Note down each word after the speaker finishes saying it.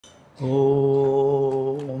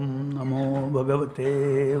Om Namo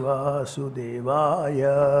Bhagavate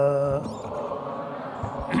Vasudevaya.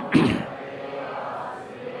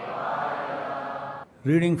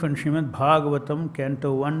 Reading from Srimad Bhagavatam,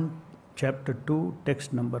 Canto 1, Chapter 2,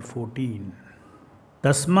 Text number 14.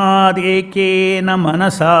 Tasmad ekena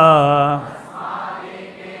manasa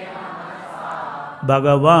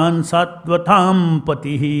Bhagavan Sattvatam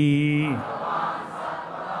Patihi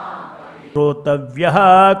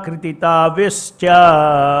Protavyaha Krititavyascha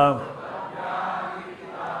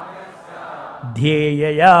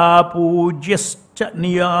Dhyeyaya Pujyascha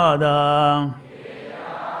Niyada.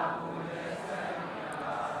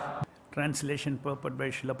 Translation purport by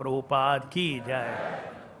Srila Prabhupada ki jai.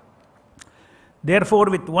 Therefore,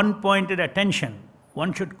 with one-pointed attention,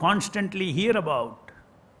 one should constantly hear about,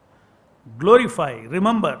 glorify,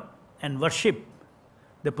 remember, and worship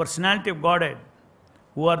the personality of Godhead,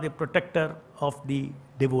 who are the protector of the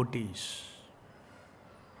devotees.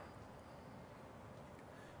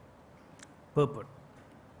 Purport.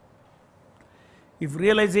 If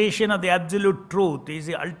realization of the absolute truth is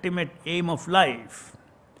the ultimate aim of life,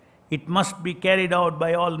 it must be carried out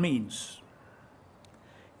by all means.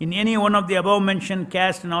 In any one of the above-mentioned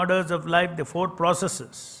caste and orders of life, the four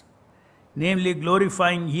processes, namely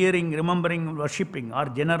glorifying, hearing, remembering, worshipping, are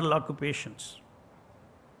general occupations.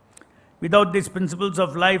 Without these principles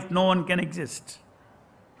of life, no one can exist.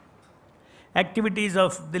 Activities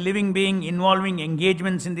of the living being involving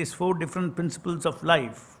engagements in these four different principles of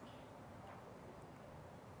life,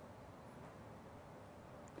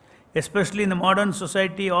 especially in the modern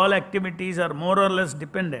society, all activities are more or less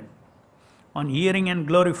dependent on hearing and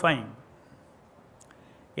glorifying.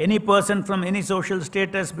 Any person from any social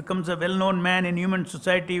status becomes a well-known man in human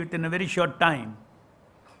society within a very short time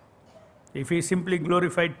if he is simply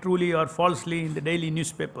glorified truly or falsely in the daily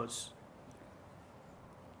newspapers.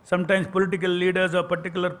 Sometimes political leaders of a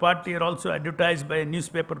particular party are also advertised by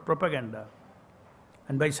newspaper propaganda.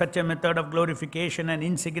 And by such a method of glorification, an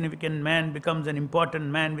insignificant man becomes an important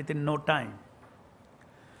man within no time.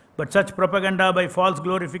 But such propaganda by false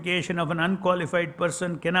glorification of an unqualified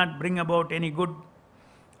person cannot bring about any good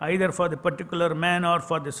either for the particular man or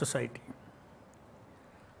for the society.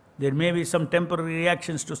 There may be some temporary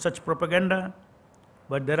reactions to such propaganda,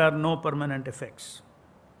 but there are no permanent effects.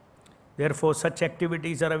 Therefore, such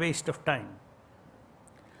activities are a waste of time.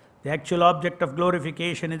 The actual object of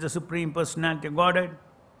glorification is the Supreme Personality of Godhead,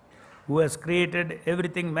 who has created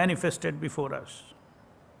everything manifested before us.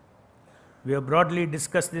 We have broadly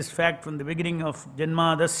discussed this fact from the beginning of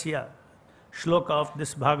Janmadasya shloka of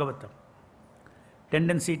this Bhagavatam.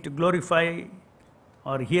 Tendency to glorify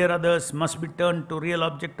or hear others must be turned to real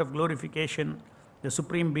object of glorification, the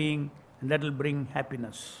Supreme Being, and that will bring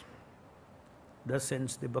happiness. Thus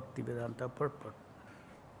ends the Bhaktivedanta purport.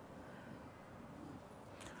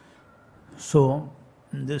 So,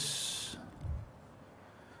 in this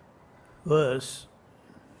verse,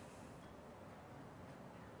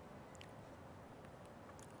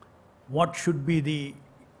 what should be the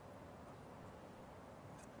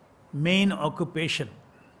main occupation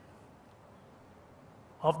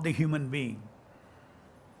of the human being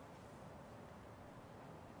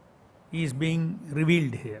is being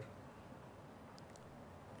revealed here.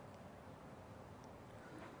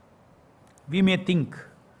 We may think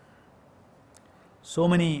so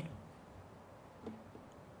many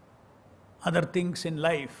other things in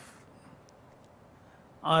life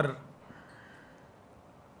are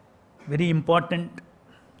very important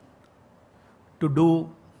to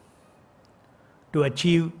do, to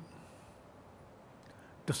achieve,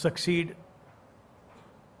 to succeed,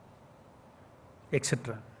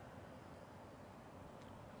 etc.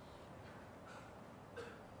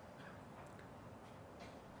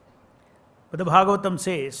 But the Bhagavatam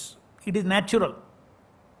says it is natural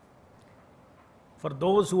for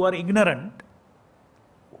those who are ignorant,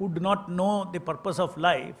 who do not know the purpose of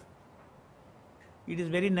life. It is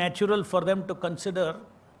very natural for them to consider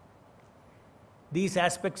these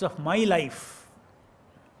aspects of my life.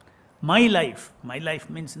 My life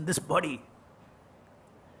means in this body.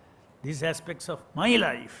 These aspects of my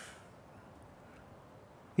life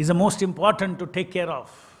is the most important to take care of,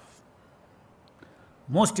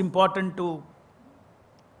 most important to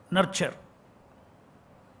nurture.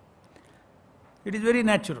 It is very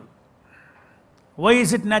natural. Why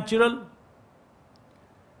is it natural?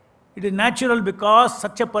 It is natural because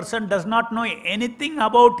such a person does not know anything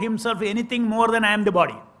about himself, anything more than I am the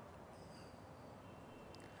body.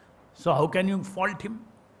 So how can you fault him?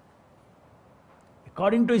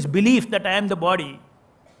 According to his belief that I am the body,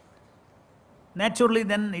 naturally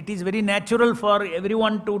then it is very natural for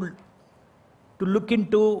everyone to look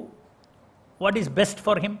into what is best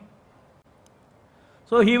for him.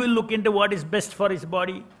 So he will look into what is best for his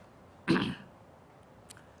body.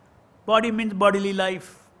 Body means bodily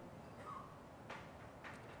life.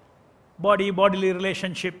 Body, bodily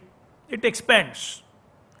relationship. It expands.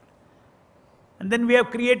 And then we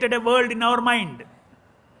have created a world in our mind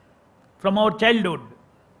from our childhood.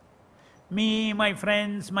 Me, my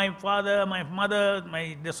friends, my father, my mother,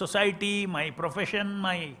 the society, my profession,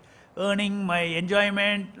 my earning, my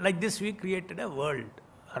enjoyment. Like this we created a world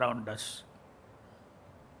around us.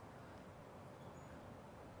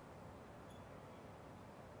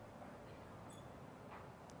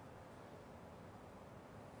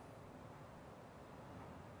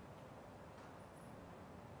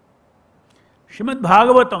 Srimad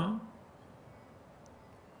Bhagavatam,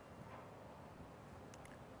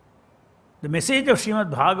 the message of Srimad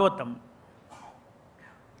Bhagavatam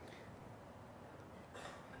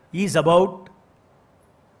is about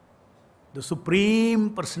the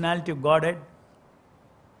Supreme Personality of Godhead,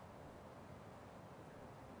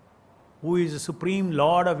 who is the Supreme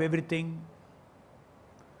Lord of everything,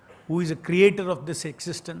 who is the creator of this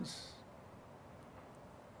existence,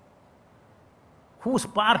 whose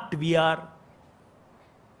part we are.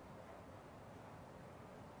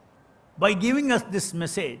 By giving us this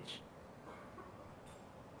message,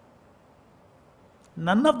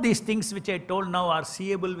 none of these things which I told now are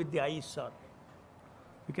seeable with the eyes. Or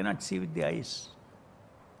you cannot see with the eyes.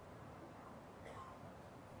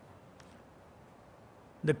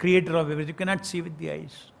 The creator of everything, you cannot see with the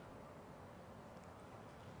eyes.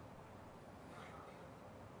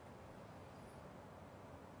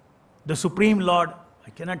 The Supreme Lord,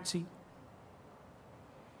 I cannot see.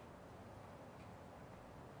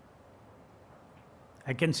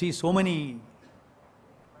 I can see so many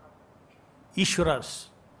Ishwaras.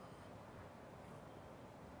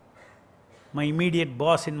 My immediate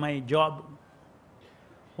boss in my job,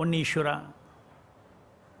 one Ishwara.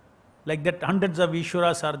 Like that, hundreds of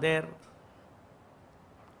Ishwaras are there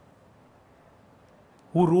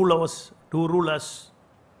who rule us, to rule us.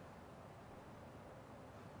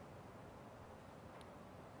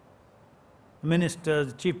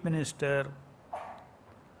 Ministers, Chief Minister,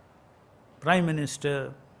 Prime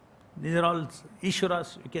Minister, these are all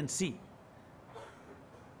Ishwaras you can see.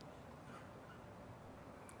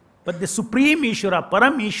 But the Supreme Ishwara,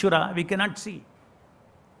 Param Ishwara, we cannot see.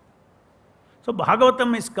 So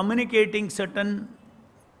Bhagavatam is communicating certain,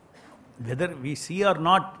 whether we see or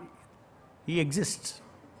not, he exists.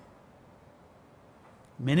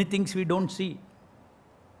 Many things we don't see.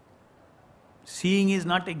 Seeing is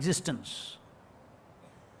not existence.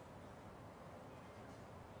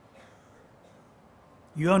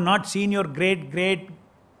 You have not seen your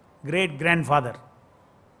great-great-great-grandfather.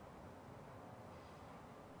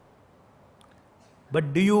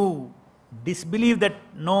 But do you disbelieve that,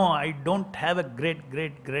 no, I don't have a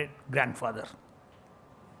great-great-great-grandfather?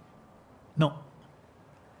 No.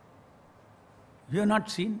 You have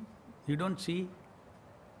not seen, you don't see.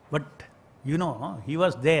 But you know, he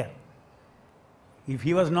was there. If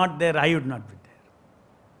he was not there, I would not be there.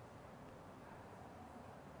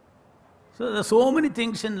 So there are so many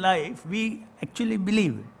things in life we actually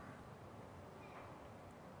believe,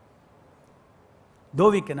 though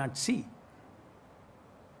we cannot see.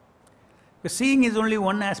 Because seeing is only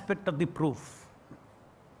one aspect of the proof.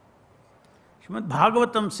 Srimad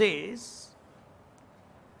Bhagavatam says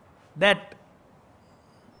that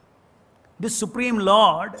this Supreme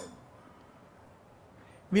Lord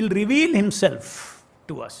will reveal himself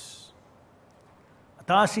to us.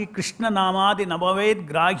 Atasi Krishna namadi nabhaved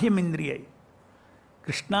grahyam indriyai.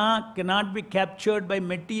 Krishna cannot be captured by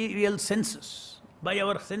material senses, by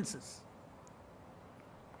our senses.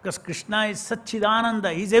 Because Krishna is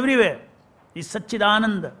Satchidananda, he is everywhere. He is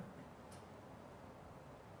Satchidananda.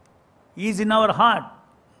 He is in our heart.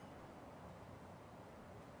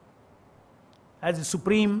 As a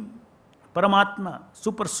Supreme Paramatma,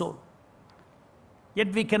 Super Soul.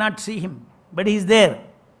 Yet we cannot see him, but he is there.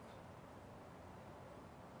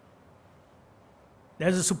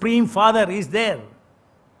 As a Supreme Father, he is there.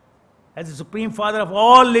 As the Supreme Father of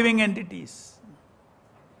all living entities.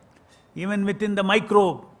 Even within the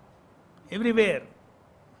microbe, everywhere.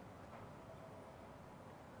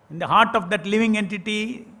 In the heart of that living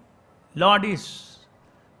entity, Lord is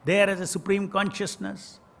there as a Supreme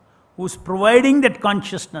Consciousness, who is providing that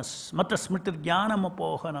consciousness. Mata smritir jnanam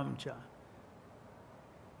apohanam cha.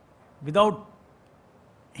 Without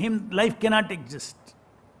him, life cannot exist.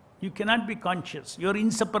 You cannot be conscious. You are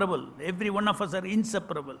inseparable. Every one of us are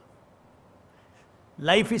inseparable.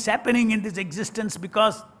 Life is happening in this existence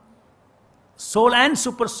because soul and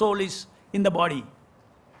super soul is in the body.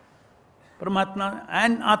 Paramatma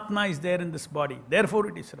and Atma is there in this body. Therefore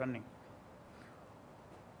it is running.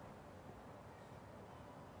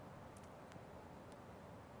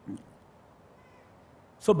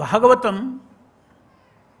 So Bhagavatam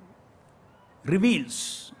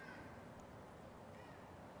reveals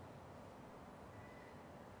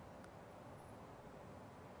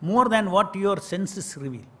more than what your senses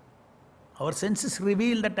reveal. Our senses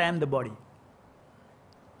reveal that I am the body.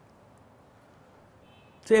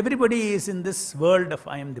 So everybody is in this world of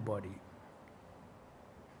I am the body.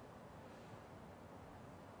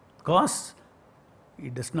 Because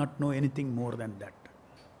he does not know anything more than that.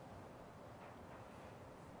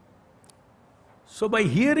 So by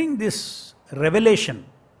hearing this revelation,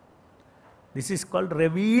 this is called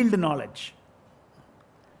revealed knowledge.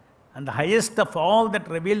 And the highest of all that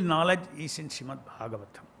revealed knowledge is in Srimad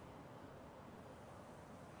Bhagavatam.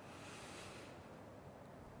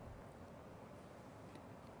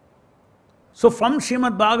 So from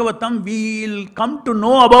Srimad Bhagavatam, we will come to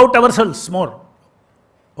know about ourselves more.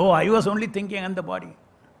 Oh, I was only thinking on the body.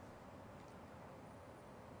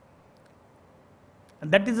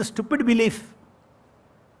 And that is a stupid belief.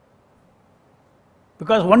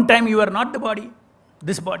 Because one time you are not the body,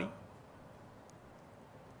 this body.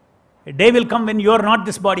 A day will come when you are not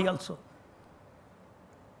this body also.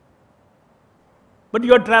 But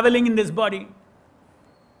you are traveling in this body.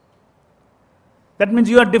 That means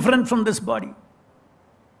you are different from this body.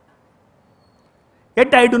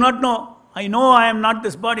 Yet I do not know. I know I am not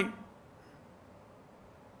this body.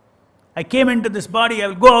 I came into this body, I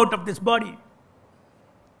will go out of this body.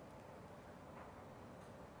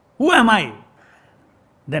 Who am I?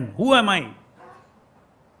 Then who am I?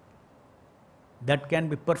 That can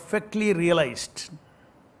be perfectly realized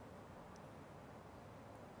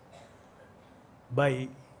by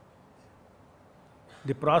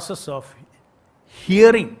the process of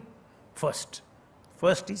hearing first.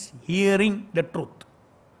 First is hearing the truth.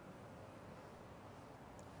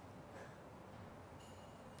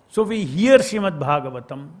 So we hear Srimad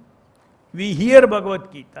Bhagavatam, we hear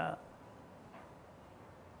Bhagavad Gita.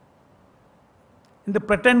 In the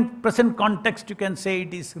present context, you can say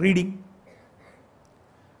it is reading,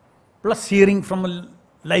 plus hearing from a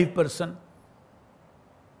live person.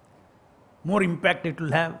 More impact it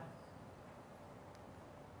will have.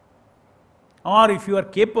 Or if you are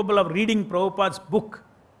capable of reading Prabhupada's book,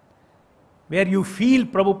 where you feel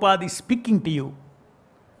Prabhupada is speaking to you,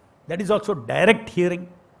 that is also direct hearing.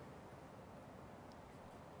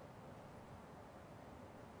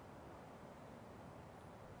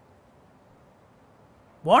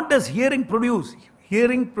 What does hearing produce?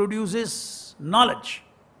 Hearing produces knowledge,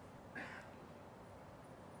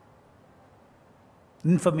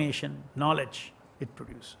 information, knowledge it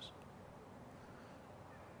produces.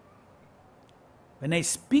 When I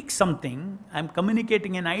speak something, I am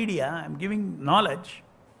communicating an idea, I am giving knowledge.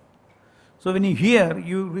 So when you hear,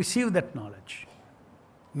 you receive that knowledge.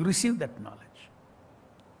 You receive that knowledge.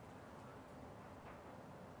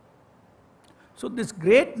 So this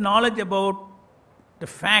great knowledge about the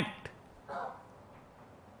fact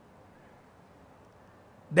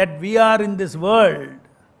that we are in this world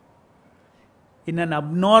in an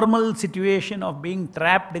abnormal situation of being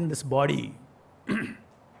trapped in this body.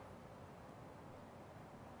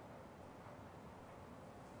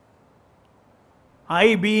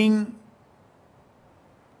 I being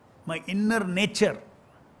my inner nature,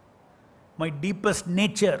 my deepest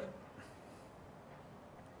nature,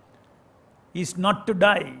 is not to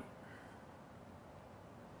die.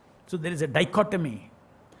 So there is a dichotomy.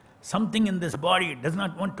 Something in this body does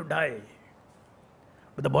not want to die,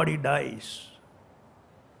 but the body dies.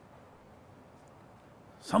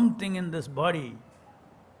 Something in this body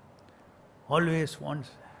always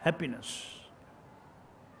wants happiness.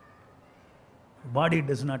 The body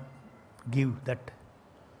does not give that.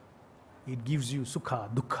 It gives you sukha,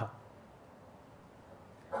 dukkha.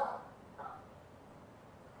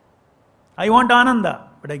 I want ananda,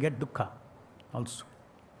 but I get dukkha also.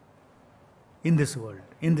 In this world,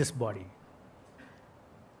 in this body.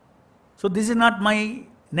 So this is not my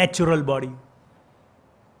natural body.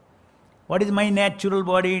 What is my natural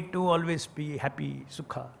body? To always be happy,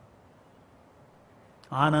 sukha,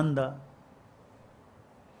 ananda.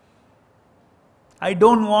 I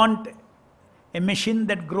don't want a machine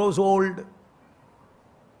that grows old,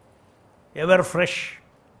 ever fresh.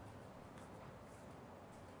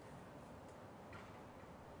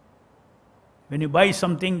 When you buy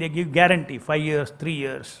something, they give guarantee, 5 years, 3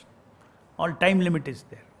 years. All time limit is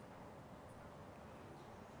there.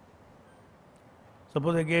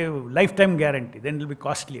 Suppose they gave lifetime guarantee, then it will be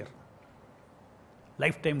costlier.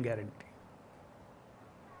 Lifetime guarantee.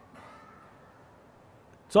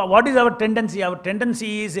 So what is our tendency? Our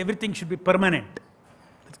tendency is everything should be permanent.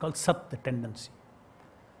 It's called Sat, the tendency.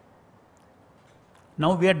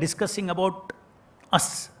 Now we are discussing about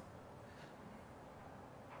us.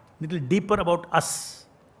 Little deeper about us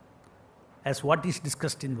as what is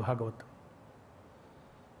discussed in Bhagavatam.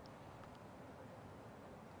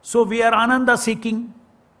 So we are Ananda seeking,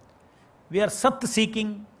 we are Sat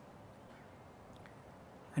seeking,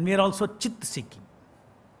 and we are also Chit seeking.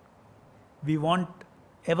 We want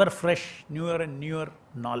ever fresh, newer and newer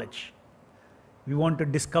knowledge. We want to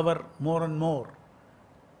discover more and more.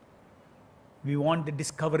 We want the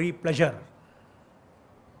discovery pleasure.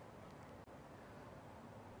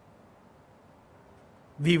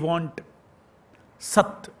 We want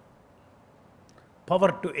Sat,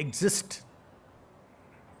 power to exist.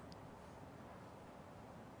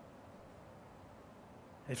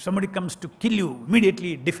 If somebody comes to kill you,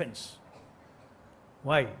 immediately defense.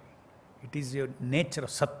 Why? It is your nature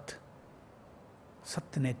of Sat.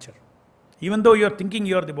 Sat nature. Even though you are thinking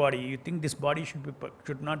you are the body, you think this body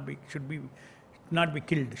should not be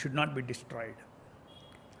killed, should not be destroyed.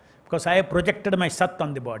 Because I have projected my Sat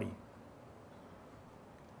on the body.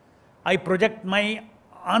 I project my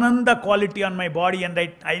Ananda quality on my body, and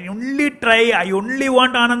I only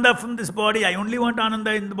want Ananda from this body, I only want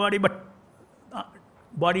Ananda in the body, but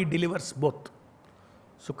body delivers both.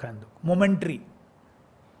 Sukha and Dukha. Momentary.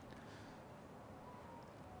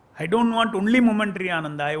 I don't want only momentary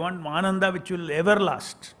Ananda, I want Ananda which will ever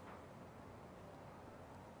last.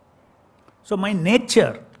 So my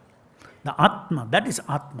nature, the Atma, that is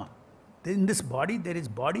Atma. In this body, there is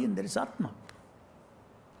body and there is Atma.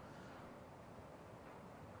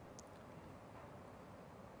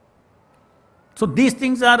 So these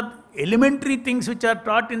things are elementary things which are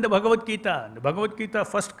taught in the Bhagavad Gita. The Bhagavad Gita,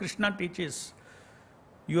 first Krishna teaches,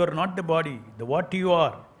 you are not the body, what you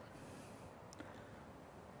are.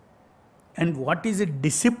 And what is a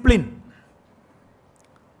discipline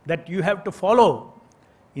that you have to follow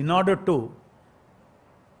in order to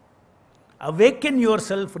awaken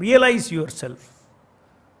yourself, realize yourself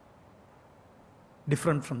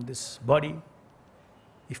different from this body.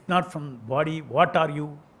 If not from body, what are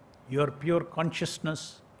you? You are pure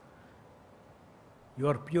consciousness. You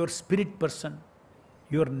are pure spirit person.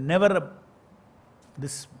 You are never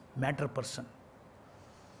this matter person.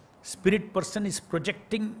 Spirit person is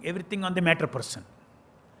projecting everything on the matter person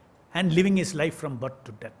and living his life from birth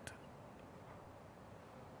to death.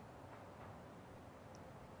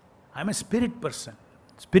 I am a spirit person.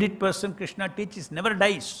 Spirit person, Krishna teaches, never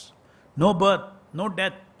dies. No birth, no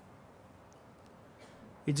death.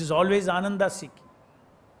 It is always Ananda seeking.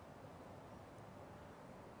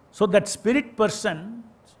 So that spirit person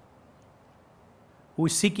who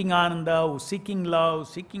is seeking Ananda, who is seeking love,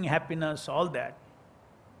 seeking happiness, all that,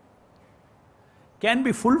 can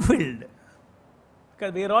be fulfilled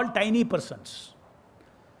because we are all tiny persons.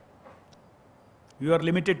 You are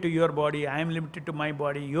limited to your body, I am limited to my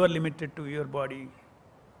body, you are limited to your body.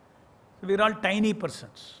 So we are all tiny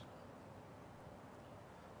persons.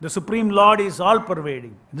 The Supreme Lord is all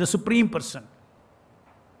pervading, the Supreme Person.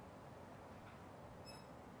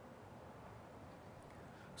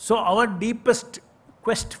 So our deepest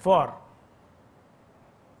quest for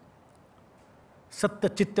Satta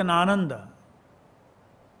Chitta and Ananda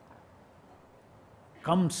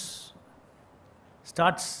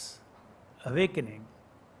starts awakening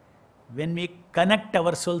when we connect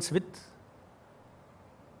ourselves with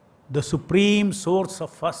the supreme source of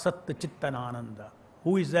Satta Chitta and Ananda.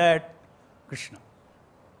 Who is that? Krishna.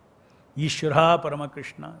 Ishvara Parama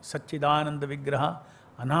Krishna, Satchidananda Vigraha,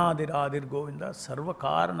 Anadiradir Govinda, Sarva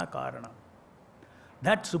Karana Karana.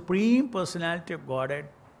 That supreme personality of Godhead,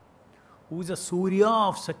 who is a Surya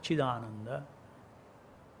of Satchidananda,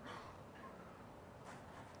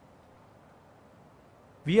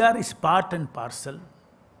 we are his part and parcel,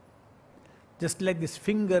 just like this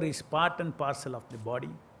finger is part and parcel of the body.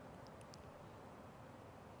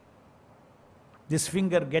 This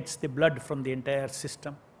finger gets the blood from the entire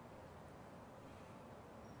system.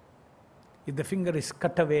 If the finger is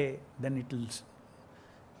cut away, then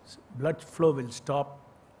blood flow will stop.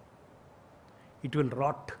 It will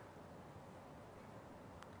rot.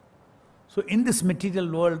 So in this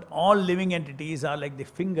material world, all living entities are like the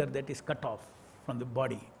finger that is cut off from the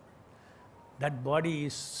body. That body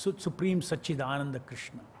is Supreme Satchidananda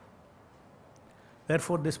Krishna.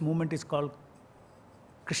 Therefore, this movement is called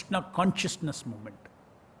Krishna consciousness movement.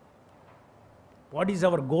 What is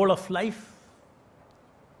our goal of life?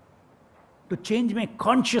 To change my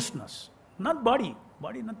consciousness, not body.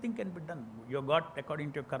 Body, nothing can be done. You got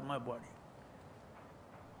according to your karma body.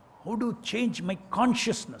 How to change my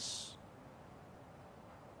consciousness?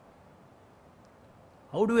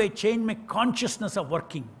 How do I change my consciousness of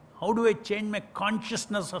working? How do I change my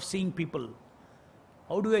consciousness of seeing people?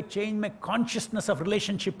 How do I change my consciousness of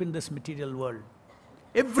relationship in this material world?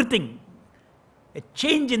 Everything. A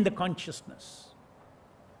change in the consciousness.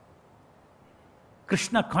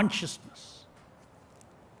 Krishna consciousness.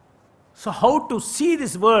 So how to see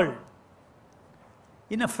this world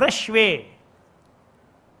in a fresh way?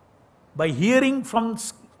 By hearing from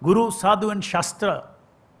Guru, Sadhu and Shastra.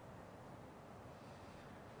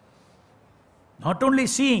 Not only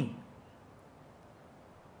seeing.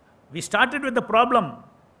 We started with the problem.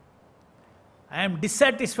 I am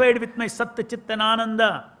dissatisfied with my Sattva Chitta and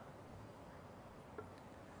Ananda.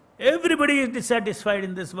 Everybody is dissatisfied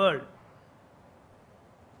in this world.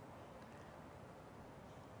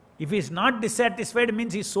 If he is not dissatisfied, it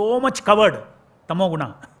means he is so much covered.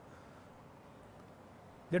 Tamoguna.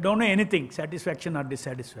 They don't know anything, satisfaction or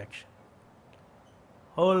dissatisfaction.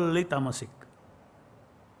 Wholly tamasic.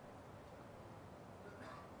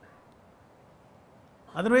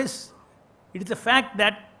 Otherwise, it is a fact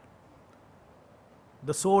that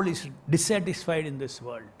the soul is dissatisfied in this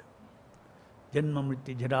world. Janma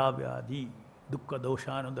mrityu jara vyadhi, dukkha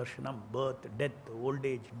doshanudarshanam, birth, death, old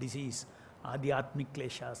age, disease, adi atmik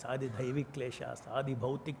kleshas, adi dhaivik kleshas, adi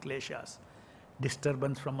bhautik kleshas,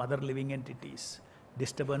 disturbance from other living entities,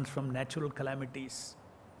 disturbance from natural calamities,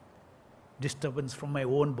 disturbance from my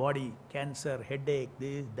own body, cancer, headache,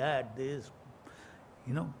 this, that, this,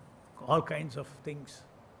 all kinds of things.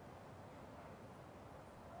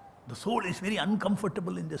 The soul is very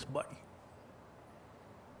uncomfortable in this body.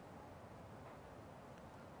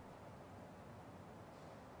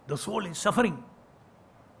 The soul is suffering.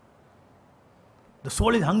 The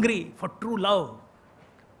soul is hungry for true love,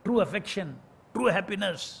 true affection, true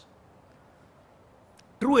happiness,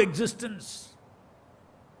 true existence.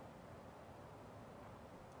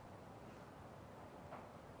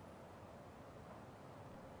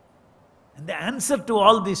 And the answer to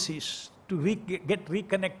all this is to get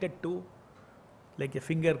reconnected to, like a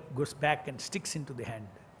finger goes back and sticks into the hand.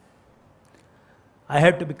 I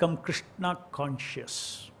have to become Krishna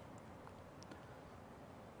conscious.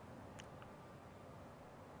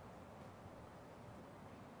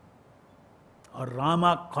 Or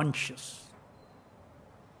Rama conscious.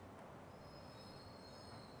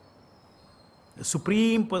 The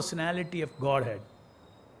Supreme Personality of Godhead.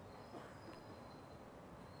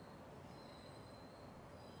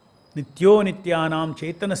 Nityo Nityanam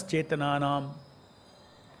Chetanas Chetananam.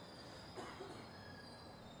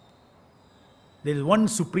 There is one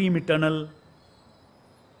Supreme Eternal,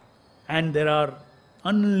 and there are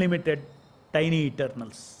unlimited tiny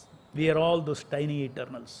eternals. We are all those tiny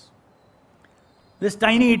eternals. This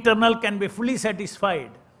tiny eternal can be fully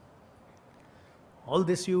satisfied. All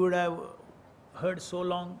this you would have heard so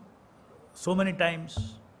long, so many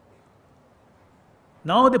times.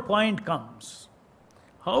 Now the point comes.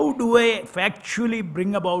 How do I factually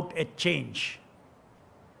bring about a change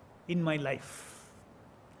in my life?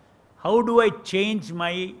 How do I change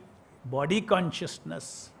my body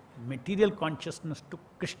consciousness, material consciousness to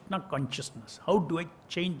Krishna consciousness? How do I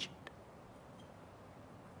change it?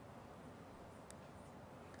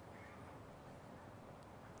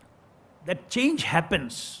 That change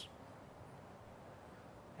happens,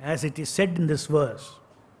 as it is said in this verse,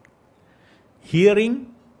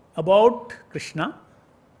 hearing about Krishna,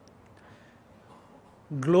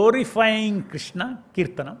 glorifying Krishna,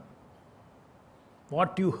 kirtanam.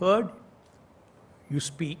 What you heard, you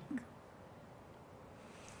speak.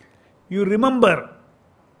 You remember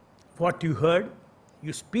what you heard,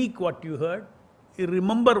 you speak what you heard, you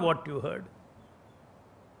remember what you heard.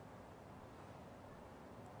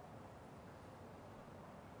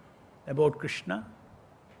 About Krishna,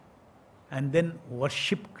 and then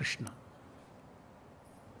worship Krishna.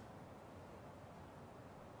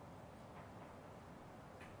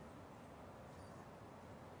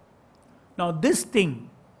 Now this thing,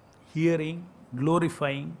 hearing,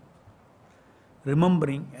 glorifying,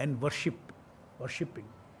 remembering and worshipping,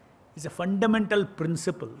 is a fundamental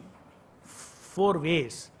principle, 4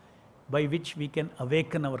 ways by which we can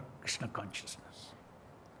awaken our Krishna consciousness.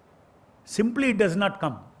 Simply it does not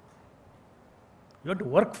come. You have to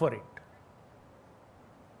work for it.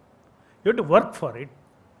 You have to work for it.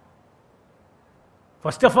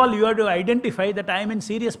 First of all, you have to identify that I am in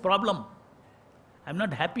serious problem. I am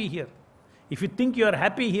not happy here. If you think you are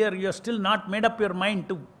happy here, you are still not made up your mind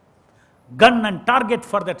to gun and target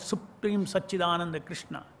for that Supreme Satchidananda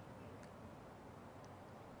Krishna.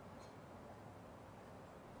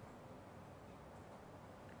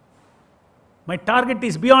 My target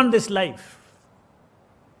is beyond this life.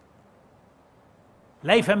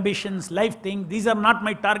 life ambitions, life things, these are not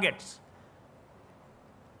my targets.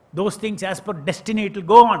 Those things as per destiny it will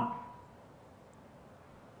go on.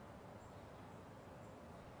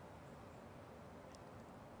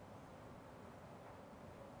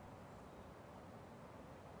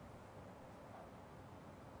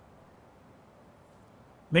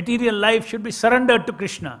 Material life should be surrendered to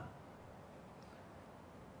Krishna.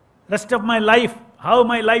 Rest of my life, how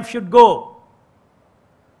my life should go.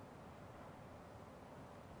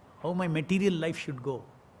 How my material life should go.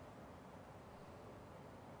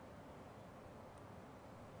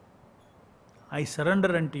 I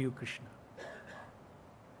surrender unto you, Krishna.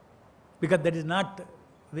 Because that is not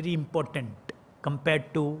very important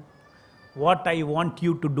compared to what I want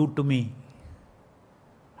you to do to me.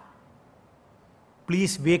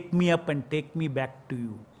 Please wake me up and take me back to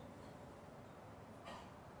you.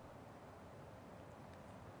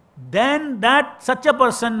 Then such a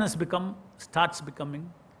person starts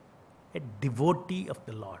becoming a devotee of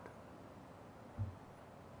the Lord.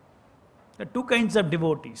 There are two kinds of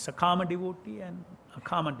devotees, Sakama devotee and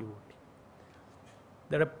Akama devotee.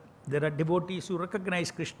 There are devotees who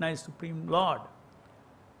recognize Krishna as Supreme Lord,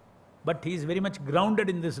 but he is very much grounded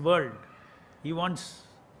in this world.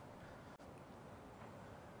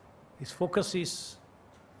 His focus is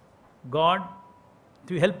God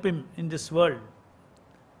to help him in this world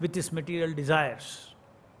with his material desires.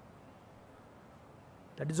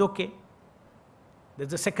 That is okay.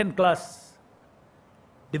 There's a second class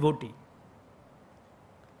devotee.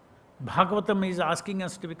 Bhagavatam is asking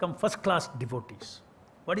us to become first class devotees.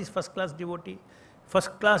 What is first class devotee?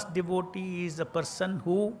 First class devotee is a person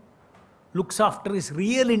who looks after his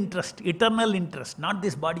real interest, eternal interest, not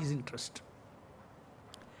this body's interest.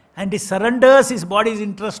 And he surrenders his body's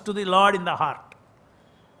interest to the Lord in the heart.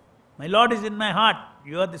 My Lord is in my heart.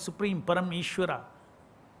 You are the Supreme Param Ishvara.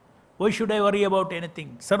 Why should I worry about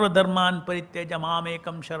anything? Sarva dharman parityaja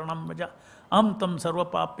mamekam sharanam vaja am tam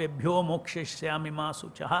sarva papebhyo mokshashyami ma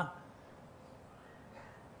suchaha.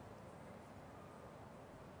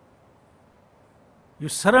 You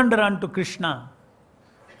surrender unto Krishna.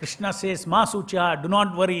 Krishna says, ma suchaha, do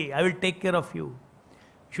not worry, I will take care of you.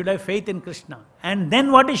 You should have faith in Krishna. And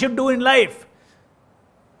then what you should do in life?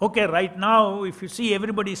 Okay, right now, if you see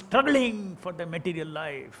everybody struggling for the material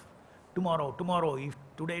life, tomorrow, if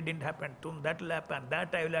today didn't happen, that will happen, that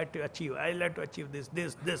I will have to achieve, I will have to achieve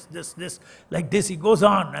this. Like this he goes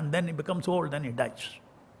on, and then he becomes old, then he dies.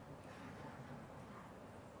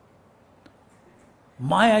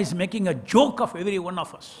 Maya is making a joke of every one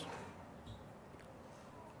of us.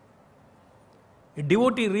 A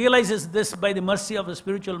devotee realizes this by the mercy of the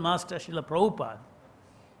spiritual master, Srila Prabhupada.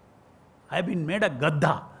 I have been made a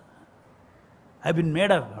gadda. I have been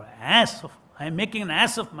made an ass of, I am making an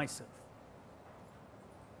ass of myself.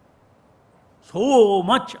 So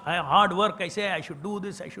much hard work, I say, I should do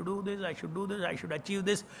this, I should do this, I should do this, I should achieve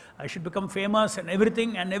this, I should become famous and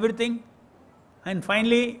everything. And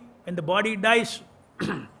finally, when the body dies,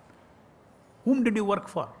 whom did you work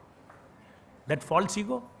for? That false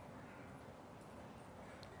ego?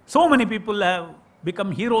 So many people have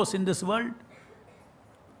become heroes in this world.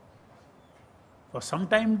 For some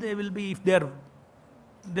time they will be, they'll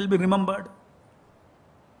be remembered.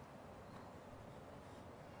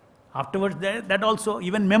 Afterwards, that also,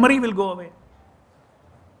 even memory will go away.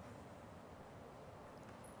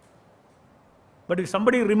 But if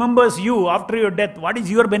somebody remembers you after your death, what is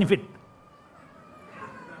your benefit?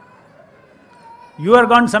 You are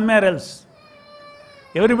gone somewhere else.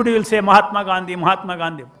 Everybody will say Mahatma Gandhi, Mahatma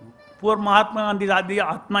Gandhi. Poor Mahatma Gandhi's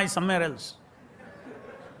Atma is somewhere else.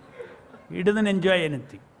 He doesn't enjoy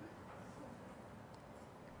anything.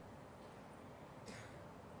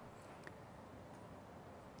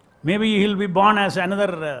 Maybe he'll be born as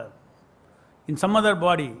another, in some other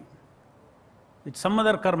body, with some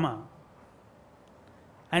other karma,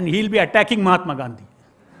 and he'll be attacking Mahatma Gandhi.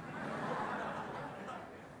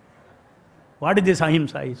 What is this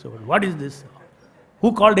ahimsa he sold? What is this?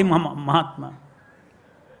 Who called him Mahatma?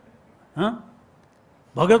 Huh?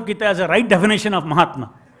 Bhagavad Gita has a right definition of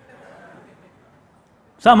Mahatma.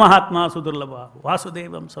 Sa Mahatma Sudurlabha,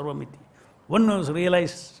 Vasudevam Sarvamiti. One who has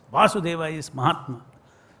realized Vasudeva is Mahatma.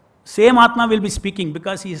 Same Atma will be speaking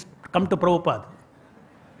because he has come to Prabhupada.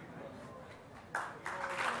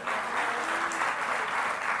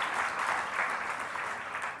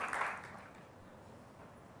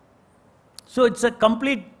 So it's a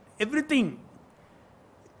complete everything.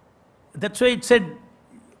 That's why it said,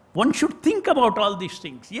 one should think about all these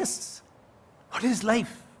things. Yes, what is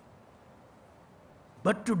life?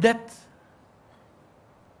 But to death.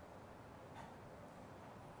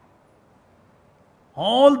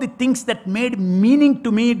 all the things that made meaning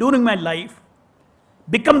to me during my life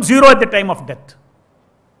become zero at the time of death.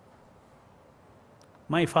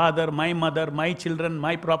 My father, my mother, my children,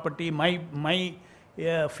 my property, my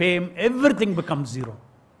fame, everything becomes zero.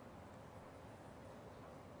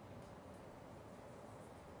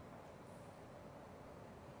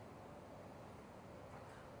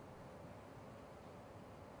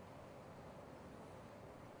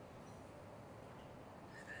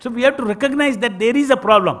 So we have to recognize that there is a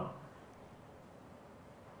problem.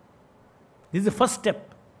 This is the first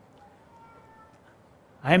step.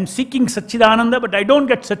 I am seeking Satchidananda, but I don't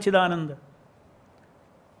get Satchidananda.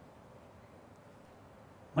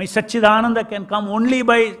 My Satchidananda can come only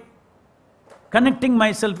by connecting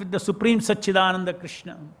myself with the Supreme Satchidananda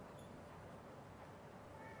Krishna.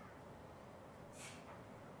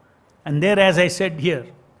 And there, as I said here,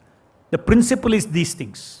 the principle is these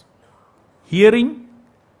things: hearing,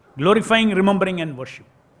 glorifying, remembering, and worship.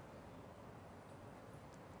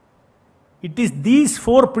 It is these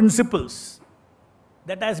four principles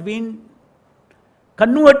that has been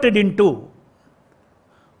converted into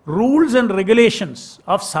rules and regulations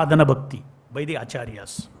of sadhana bhakti by the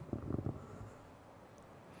acharyas.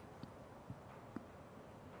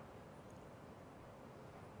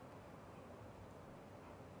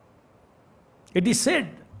 It is said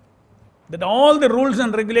that all the rules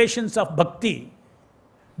and regulations of bhakti,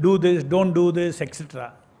 do this, don't do this,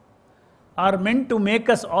 etc., are meant to make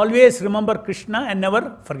us always remember Krishna and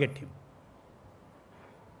never forget him.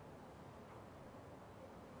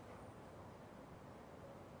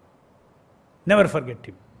 Never forget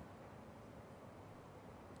him.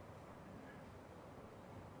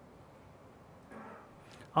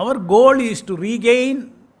 Our goal is to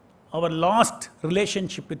regain our lost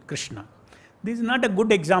relationship with Krishna. This is not a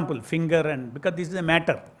good example, finger, and because this is a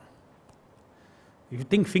matter. If you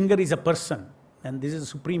think finger is a person, and this is a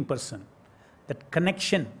supreme person, that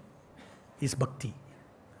connection is bhakti,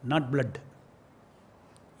 not blood.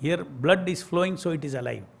 Here blood is flowing, so it is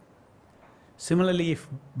alive. Similarly, if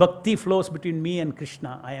bhakti flows between me and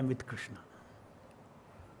Krishna, I am with Krishna.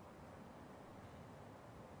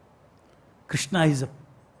 Krishna is a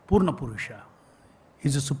Purna Purusha. He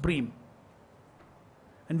is a supreme.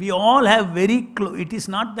 And we all have very close, it is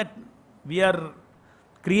not that we are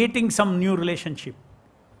creating some new relationship.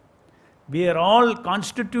 We are all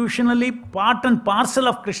constitutionally part and parcel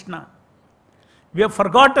of Krishna. We have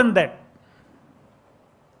forgotten that.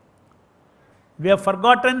 We have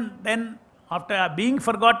forgotten, then after being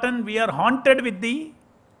forgotten, we are haunted with the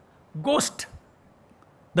ghost.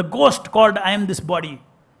 The ghost called I am this body.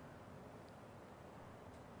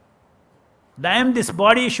 The I am this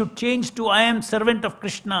body should change to I am servant of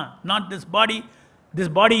Krishna, not this body. This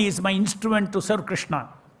body is my instrument to serve Krishna.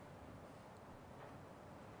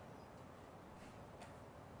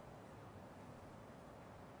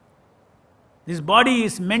 This body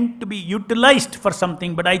is meant to be utilized for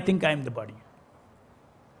something, but I think I am the body.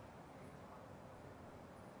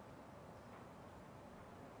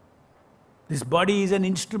 This body is an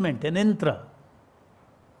instrument, an yantra.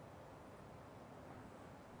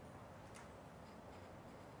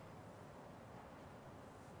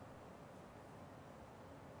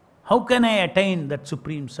 How can I attain that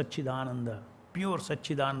supreme Satchidananda, pure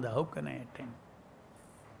Satchidananda? How can I attain?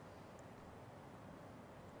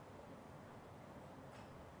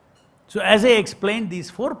 So as I explained, these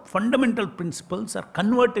four fundamental principles are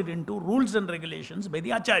converted into rules and regulations by the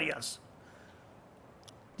acharyas.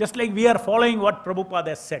 Just like we are following what Prabhupada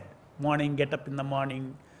has said. Morning, get up in the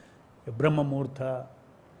morning, Brahma Murtha,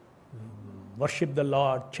 worship the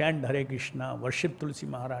Lord, chant Hare Krishna, worship Tulsi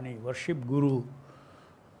Maharani, worship Guru,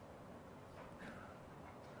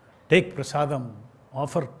 take prasadam,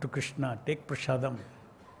 offer to Krishna, take prasadam.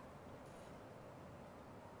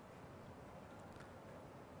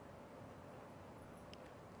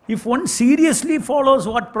 If one seriously follows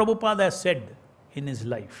what Prabhupada has said in his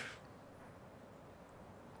life,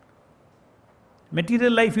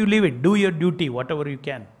 material life you live it, do your duty, whatever you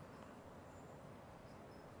can.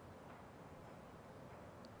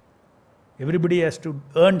 Everybody has to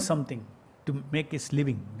earn something to make his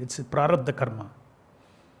living. It's a prarabdha karma.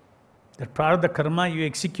 That prarabdha karma you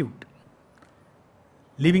execute,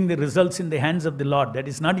 leaving the results in the hands of the Lord. That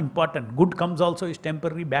is not important. Good comes also is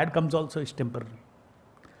temporary, bad comes also is temporary.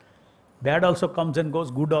 Bad also comes and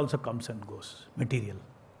goes, good also comes and goes, material.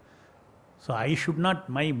 So I should not,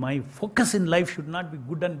 my focus in life should not be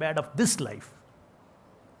good and bad of this life.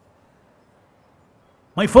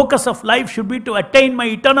 My focus of life should be to attain my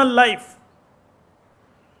eternal life.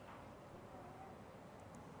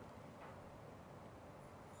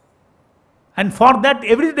 And for that,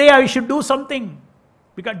 every day I should do something.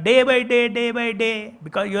 Because day by day,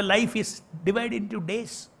 because your life is divided into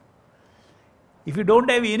days. If you don't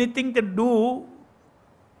have anything to do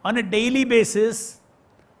on a daily basis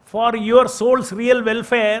for your soul's real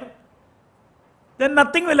welfare, then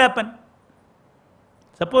nothing will happen.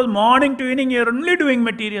 Suppose morning to evening you are only doing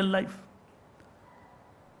material life.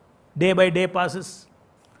 Day by day passes.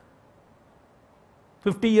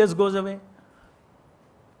 50 years goes away.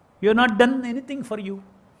 You have not done anything for you.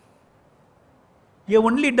 You have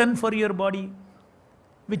only done for your body,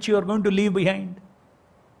 which you are going to leave behind.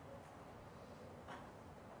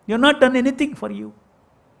 You have not done anything for you.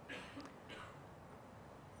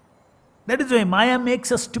 That is why Maya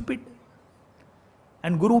makes us stupid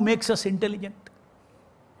and Guru makes us intelligent.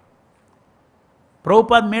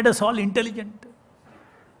 Prabhupada made us all intelligent.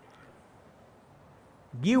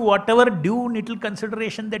 Give whatever due little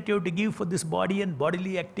consideration that you have to give for this body and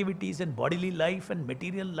bodily activities and bodily life and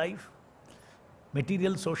material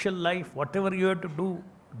social life, whatever you have to do,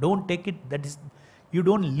 don't take it. That is, you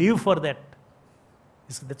don't live for that.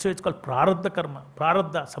 That's why it's called prarabdha karma.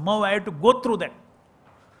 Prarabdha. Somehow I have to go through that.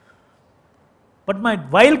 But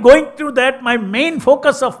while going through that, my main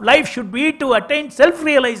focus of life should be to attain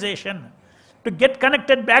self-realization, to get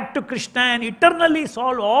connected back to Krishna and eternally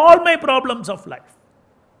solve all my problems of life.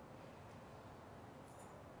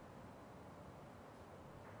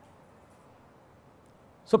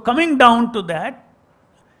 So coming down to that,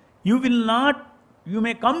 you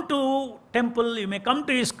may come to temple, you may come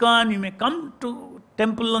to ISKCON, you may come to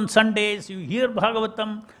temple on Sundays, you hear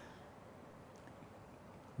Bhagavatam.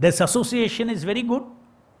 This association is very good.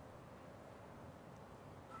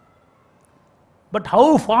 But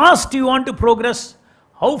how fast you want to progress,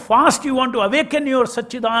 how fast you want to awaken your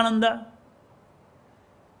Satchidananda,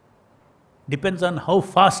 depends on how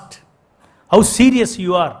fast, how serious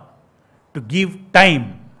you are to give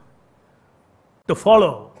time to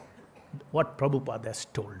follow what Prabhupada has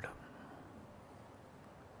told.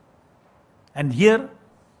 And here,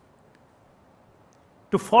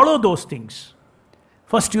 to follow those things,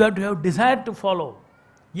 first you have to have desire to follow.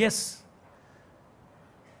 Yes,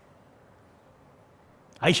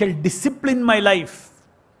 I shall discipline my life.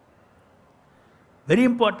 Very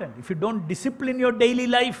important. If you don't discipline your daily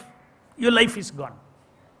life, your life is gone.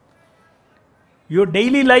 Your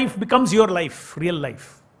daily life becomes your life, real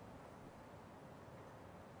life.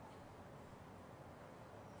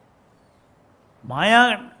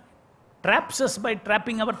 Maya traps us by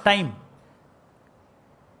trapping our time.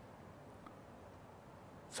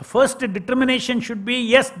 So first determination should be,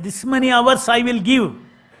 yes, this many hours I will give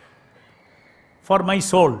for my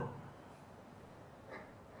soul.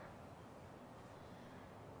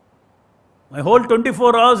 My whole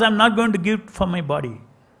 24 hours I am not going to give for my body.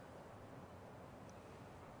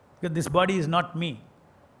 Because this body is not me.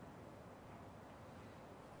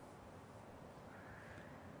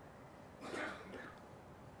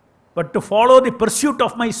 But to follow the pursuit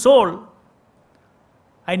of my soul,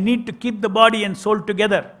 I need to keep the body and soul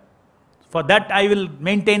together. For that I will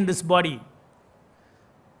maintain this body.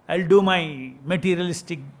 I'll do my material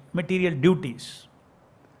duties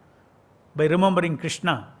by remembering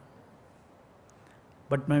Krishna.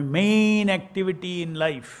 But my main activity in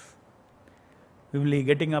life will be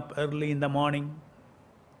getting up early in the morning,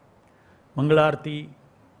 Mangalarti,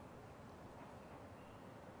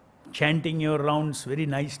 chanting your rounds very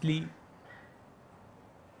nicely,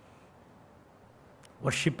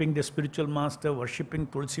 worshipping the spiritual master, worshipping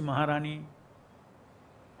Tulsi Maharani,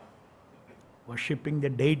 worshipping the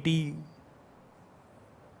deity,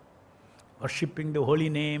 worshipping the holy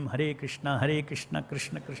name, Hare Krishna,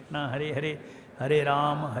 Krishna Krishna, Hare Hare, Hare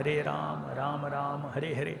Ram, Ram Ram,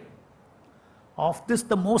 Hare Hare. Of this,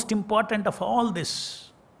 the most important of all this,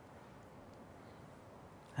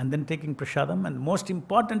 and then taking prasadam, and most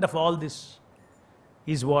important of all this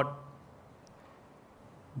is what?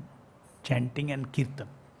 Chanting and kirtan.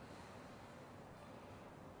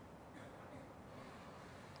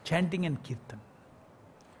 Chanting and kirtan.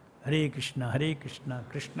 Hare Krishna,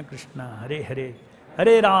 Krishna Krishna, Hare Hare,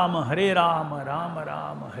 Hare Rama, Rama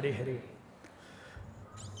Rama, Hare Hare.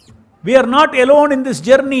 We are not alone in this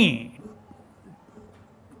journey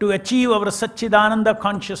to achieve our Satchidananda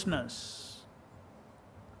consciousness.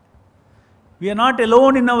 We are not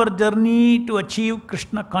alone in our journey to achieve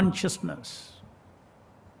Krishna consciousness.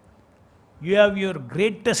 You have your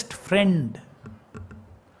greatest friend,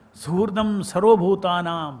 Suhurdam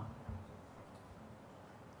Sarvabhutanam.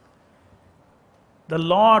 The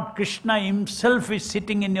Lord Krishna himself is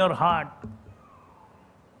sitting in your heart.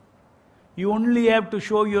 You only have to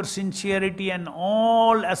show your sincerity and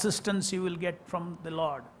all assistance you will get from the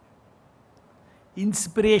Lord.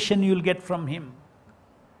 Inspiration you will get from Him.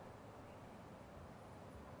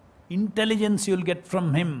 Intelligence you will get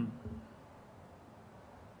from him.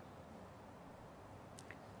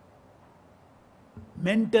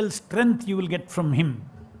 Mental strength you will get from him.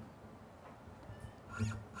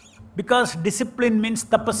 Because discipline means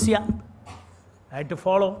tapasya. I had to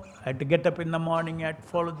follow, I had to get up in the morning, I had to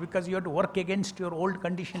follow, because you have to work against your old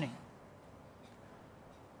conditioning.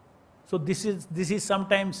 So this is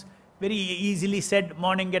sometimes very easily said,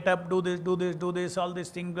 morning get up, do this, all these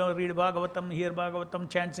things, read Bhagavatam, hear Bhagavatam,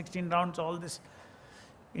 chant 16 rounds, all this.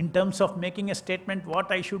 In terms of making a statement,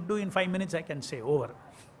 what I should do in 5 minutes, I can say, over.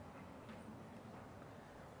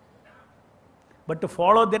 But to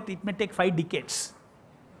follow that, it may take 5 decades.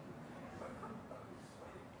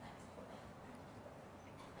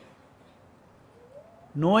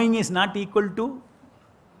 Knowing is not equal to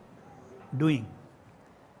doing.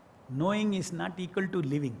 Knowing is not equal to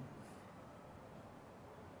living.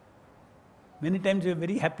 Many times we are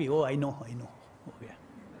very happy. Oh, I know. Oh, yeah.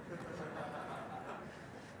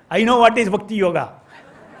 I know what is Bhakti Yoga.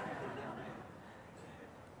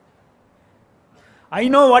 I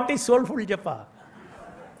know what is soulful japa.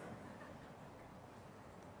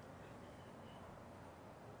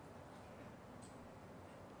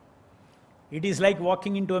 It is like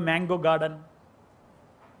walking into a mango garden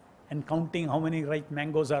and counting how many ripe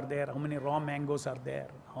mangoes are there, how many raw mangoes are there,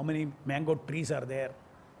 how many mango trees are there.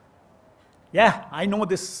 Yeah, I know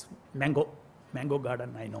this mango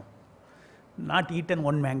garden, I know. Not eaten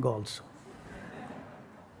one mango also.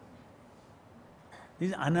 This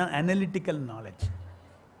is analytical knowledge.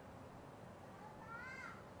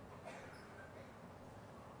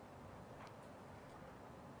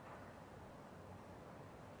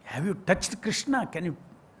 Have you touched Krishna? Can you?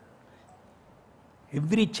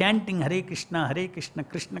 Every chanting Hare Krishna, Krishna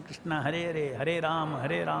Krishna, Hare Hare, Hare Rama,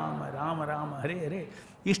 Rama Rama, Hare Hare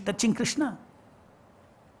is touching Krishna.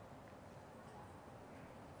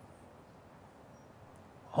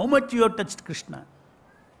 How much you have touched Krishna?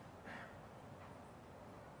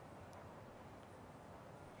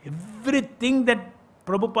 Everything that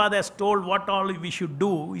Prabhupada has told what all we should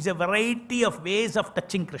do is a variety of ways of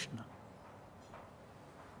touching Krishna.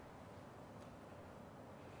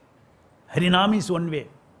 Harinam is one way.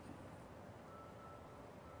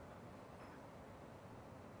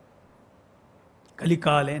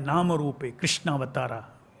 Kalikale, Namarupe, Krishna Avatara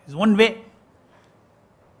is one way.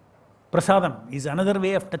 Prasadam is another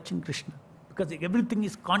way of touching Krishna. Because everything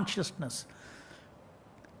is consciousness.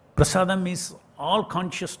 Prasadam is all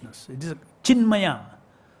consciousness. It is Chinmaya,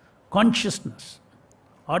 consciousness.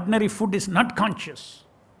 Ordinary food is not conscious.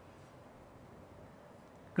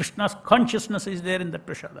 Krishna's consciousness is there in that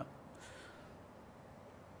Prasadam.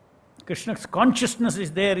 Krishna's consciousness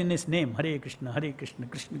is there in his name. Hare Krishna, Krishna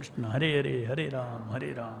Krishna, Hare Hare, Hare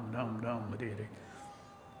Ram, Ram Ram, Hare Hare.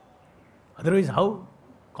 Otherwise, how?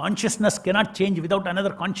 Consciousness cannot change without another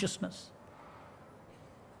consciousness.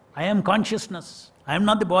 I am consciousness. I am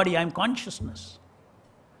not the body, I am consciousness.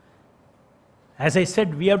 As I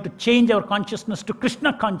said, we have to change our consciousness to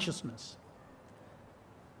Krishna consciousness.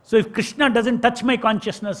 So if Krishna doesn't touch my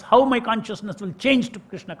consciousness, how my consciousness will change to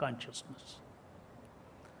Krishna consciousness?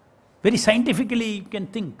 Very scientifically you can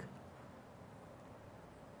think.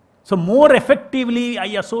 So more effectively I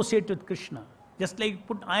associate with Krishna. Just like you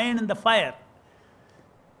put iron in the fire.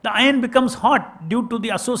 The iron becomes hot due to the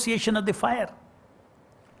association of the fire.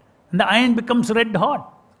 And the iron becomes red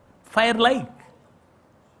hot, fire-like.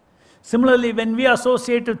 Similarly, when we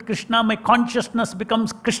associate with Krishna, my consciousness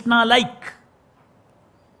becomes Krishna-like.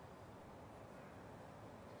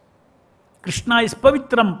 Krishna is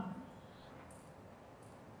pavitram,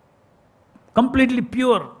 completely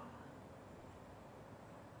pure.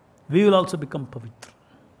 We will also become pavitra,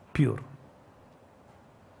 pure.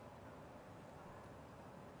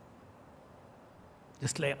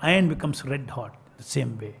 Just like iron becomes red hot, the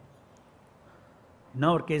same way. In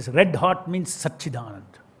our case, red hot means Satchidanand.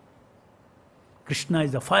 Krishna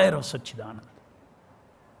is the fire of Satchidanand.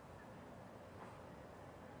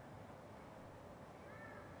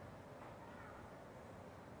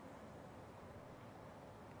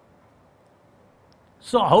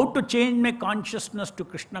 So how to change my consciousness to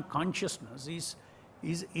Krishna consciousness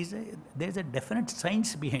there's a definite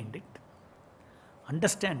science behind it.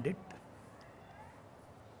 Understand it.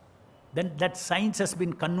 Then that science has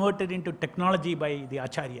been converted into technology by the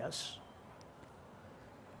acharyas.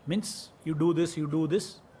 Means you do this,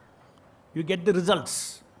 you get the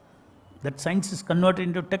results. That science is converted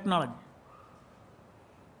into technology.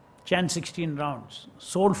 Chant 16 rounds,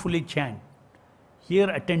 soulfully chant, hear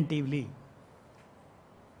attentively.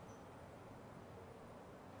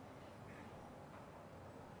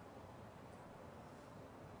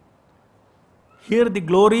 Hear the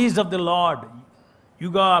glories of the Lord,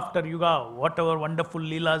 yuga after yuga, whatever wonderful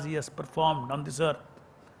leelas He has performed on this earth.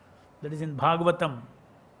 That is in Bhagavatam.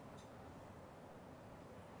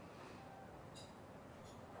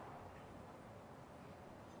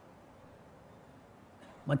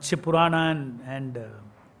 Matsya Purana and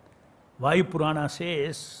Vayu Purana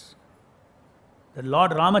says that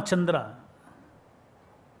Lord Ramachandra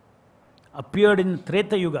appeared in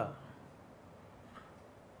Treta Yuga.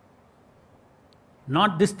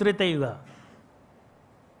 Not this Treta Yuga.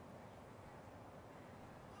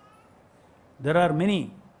 There are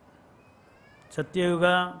many. Satya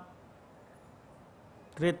Yuga,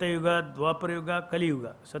 Treta Yuga, Dwapara Yuga, Kali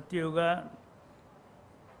Yuga. Satya Yuga,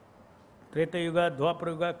 Treta Yuga, Dwapara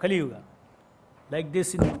Yuga, Kali Yuga. Like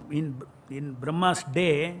this in Brahma's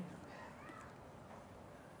day,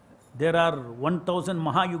 there are 1000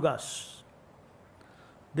 Mahayugas.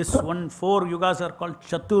 This 4 yugas are called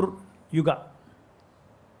Chatur Yuga.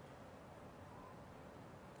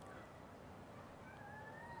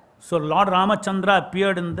 So Lord Ramachandra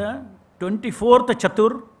appeared in the 24th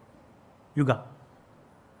Chatur Yuga.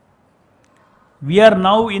 We are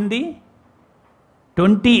now in the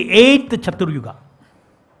 28th Chatur Yuga.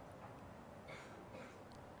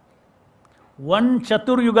 One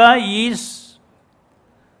Chatur Yuga is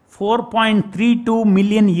 4.32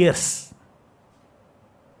 million years.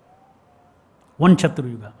 One Chatur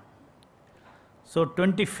Yuga. So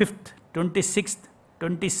 25th, 26th,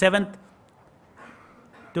 27th,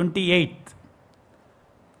 28th.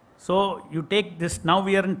 So you take this, now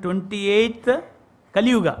we are in 28th Kali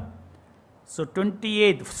Yuga. So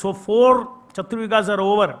 28th, so 4 Chatur Yugas are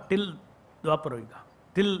over till Dwapara Yuga,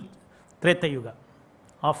 till Treta Yuga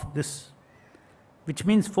of this, which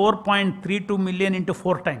means 4.32 million into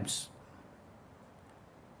 4 times.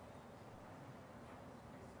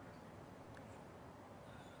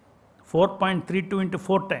 (4.32 into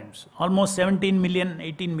 4 times), almost 17 million,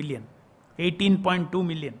 18 million, 18.2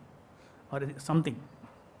 million or something.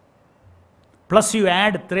 Plus you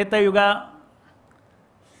add Treta Yuga.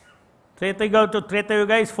 Treta Yuga to Treta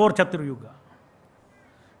Yuga is 4 Chatur Yuga.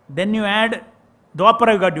 Then you add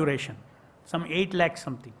Dwapara Yuga duration, some 8 lakhs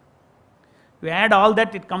something. You add all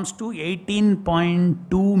that, it comes to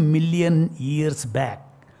 18.2 million years back.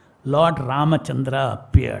 Lord Ramachandra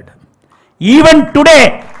appeared. Even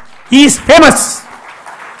today, he is famous.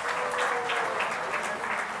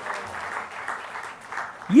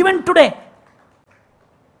 Even today.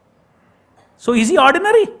 So is he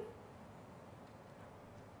ordinary?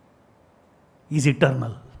 He is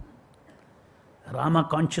eternal. Rama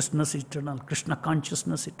consciousness is eternal. Krishna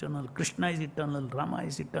consciousness is eternal. Krishna is eternal. Rama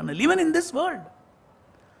is eternal. Even in this world.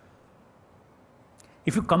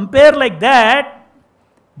 If you compare like that,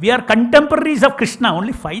 we are contemporaries of Krishna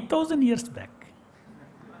only 5,000 years back.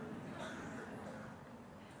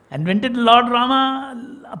 And when did Lord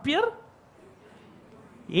Rama appear?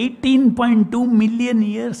 18.2 million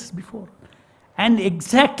years before. And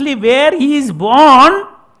exactly where he is born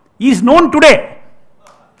is known today.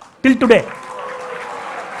 Till today.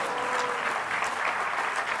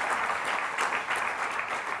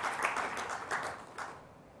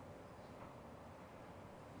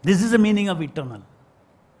 This is the meaning of eternal.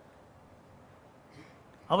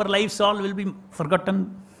 Our lives all will be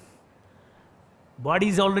forgotten. Body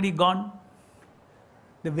is already gone.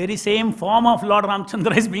 The very same form of Lord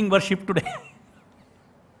Ramachandra is being worshipped today.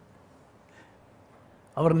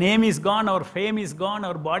 Our name is gone, our fame is gone,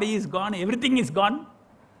 our body is gone, everything is gone.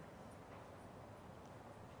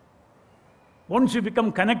 Once you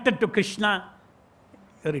become connected to Krishna,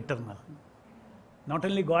 you are eternal. Not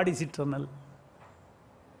only God is eternal,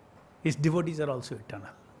 his devotees are also eternal.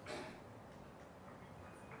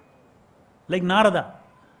 Like Narada,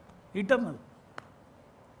 eternal.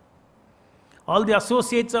 All the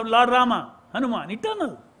associates of Lord Rama, Hanuman,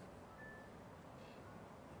 eternal.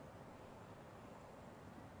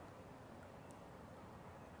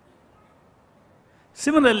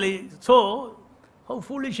 Similarly, so how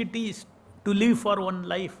foolish it is to live for one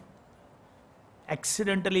life,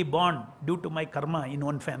 accidentally born due to my karma in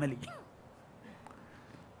one family.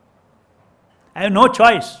 I have no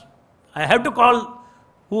choice. I have to call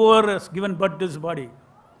whoever has given birth to this body,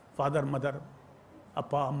 father, mother,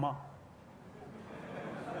 appa, amma.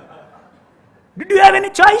 Did you have any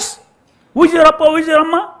choice? Who is your appa, who is your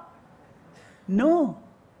amma? No.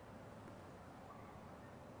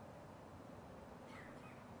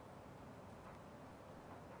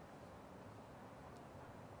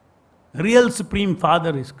 Real Supreme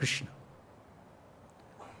Father is Krishna,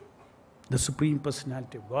 the Supreme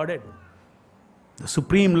Personality of Godhead, the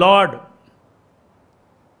Supreme Lord.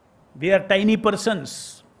 We are tiny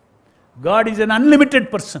persons. God is an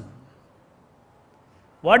unlimited person.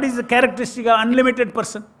 What is the characteristic of unlimited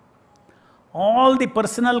person? All the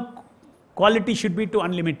personal quality should be to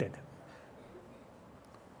unlimited.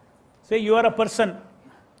 Say you are a person,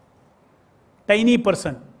 tiny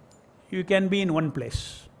person, you can be in one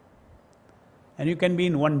place and you can be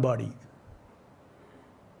in one body.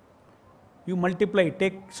 You multiply,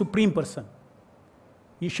 take supreme person.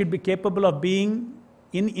 You should be capable of being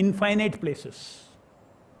in infinite places,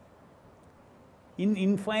 in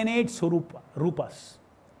infinite rupas.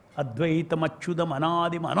 Advaitam Achyudam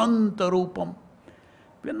Anadim Ananta Rupam.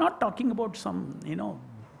 We are not talking about some,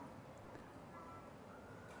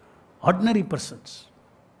 ordinary persons.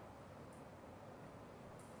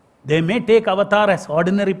 They may take avatar as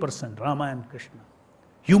ordinary person, Rama and Krishna.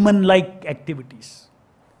 Human-like activities.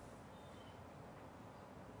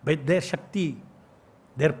 But their Shakti,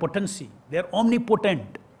 their potency, they are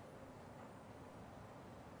omnipotent.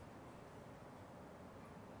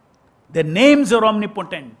 Their names are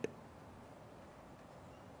omnipotent.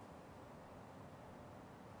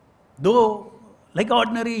 Though, like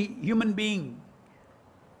ordinary human being,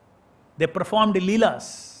 they performed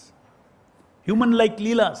leelas, human-like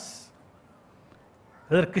leelas.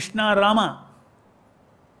 Whether Krishna or Rama,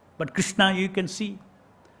 but Krishna you can see,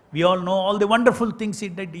 we all know all the wonderful things he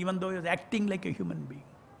did, even though he was acting like a human being.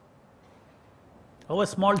 How a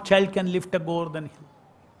small child can lift a Govardhan hill.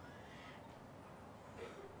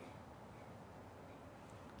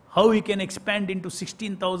 How he can expand into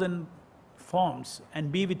 16,000 forms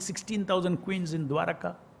and be with 16,000 queens in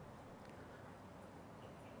Dwaraka.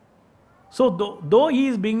 So though he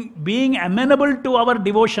is being amenable to our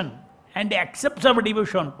devotion and accepts our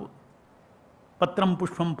devotion, Patram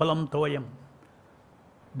Pushpam Phalam Toyam,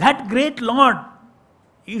 that great Lord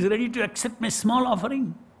is ready to accept my small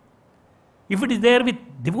offering. If it is there with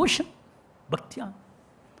devotion, bhaktya,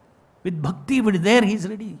 with bhakti, if it is there, he is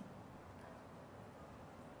ready.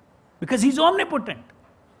 Because he is omnipotent.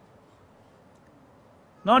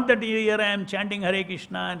 Not that here I am chanting Hare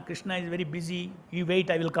Krishna and Krishna is very busy, you wait,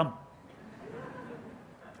 I will come.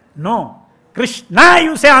 No. Krishna,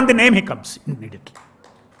 you say on the name, he comes immediately.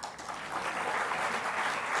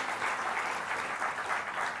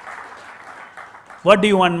 What do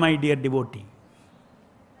you want, my dear devotee?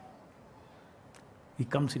 He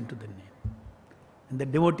comes into the name. And the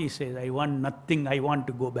devotee says, I want nothing, I want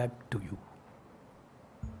to go back to you.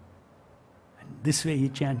 And this way he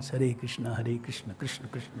chants Hare Krishna, Krishna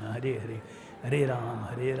Krishna, Hare Hare, Hare Ram,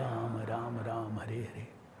 Ram Ram, Hare Hare.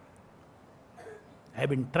 I have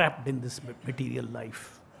been trapped in this material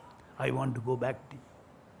life. I want to go back to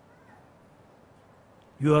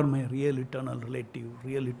you. You are my real eternal relative,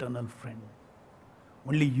 real eternal friend.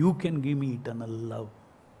 Only you can give me eternal love.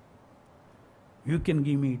 You can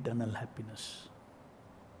give me eternal happiness.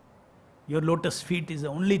 Your lotus feet is the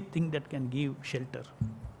only thing that can give shelter.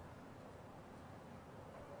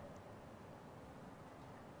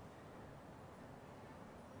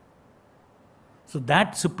 So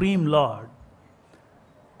that Supreme Lord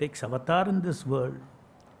takes avatar in this world,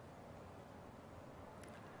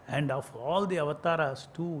 and of all the avatars,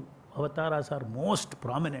 2 avatars are most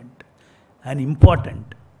prominent and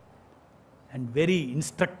important and very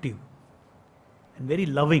instructive and very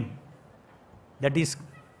loving. That is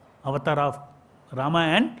avatar of Rama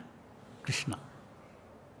and Krishna.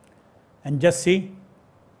 And just see,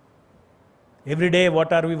 every day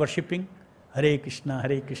what are we worshipping? Hare Krishna,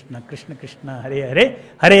 Krishna Krishna, Hare Hare,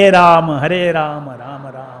 Hare Rama,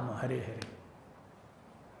 Rama Rama, Hare Hare.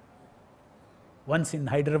 Once in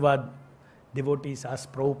Hyderabad, devotees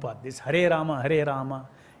asked Prabhupada, this Hare Rama,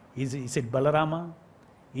 is it Balarama?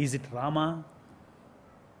 Is it Rama?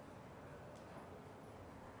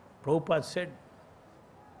 Prabhupada said,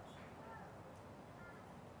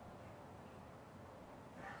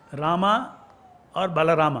 Rama or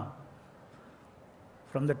Balarama.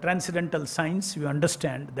 From the transcendental science, we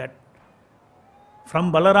understand that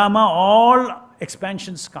from Balarama all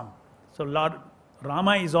expansions come. So Lord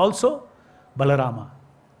Rama is also Balarama.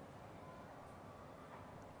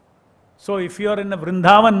 So if you are in a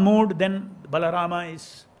Vrindavan mood, then Balarama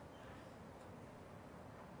is,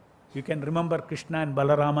 you can remember Krishna and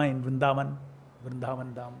Balarama in Vrindavan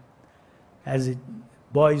Dham, as it,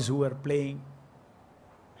 boys who were playing,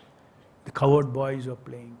 the cowherd boys were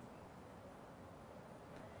playing.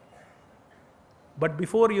 But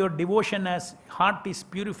before your devotion as heart is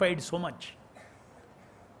purified so much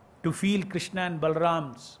to feel Krishna and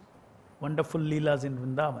Balaram's wonderful leelas in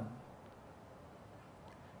Vrindavan,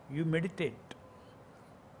 you meditate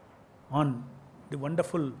on the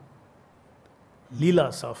wonderful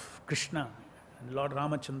leelas of Krishna and Lord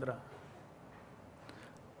Ramachandra.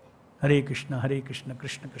 Hare Krishna, Krishna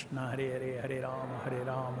Krishna, Hare Hare, Hare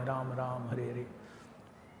Ram, Ram Ram, Hare Hare.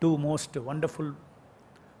 Two most wonderful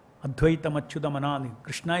Advaitam Achyutam Anadi.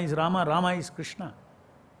 Krishna is Rama, Rama is Krishna.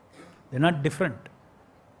 They are not different.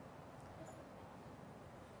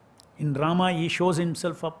 In Rama, he shows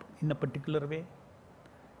himself up in a particular way.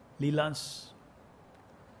 Leelas.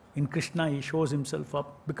 In Krishna, he shows himself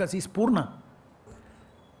up because he is Purna.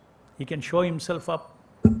 He can show himself up,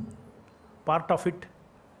 part of it,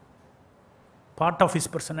 part of his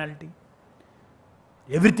personality.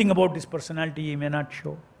 Everything about his personality he may not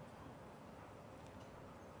show.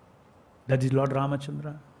 That is Lord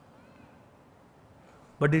Ramachandra.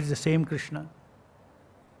 But it is the same Krishna.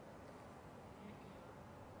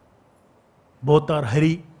 Both are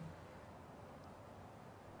Hari.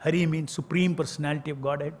 Hari means Supreme Personality of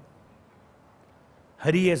Godhead.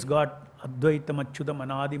 Hari has got Advaitam Achyutam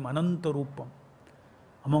Anadim Ananta Rupam.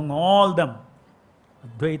 Among all them,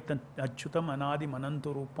 Advaitam Achyutam Anadim Ananta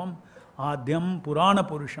Rupam Adyam Purana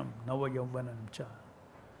Purusham Nava Yavvanam Cha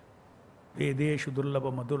Vedeshu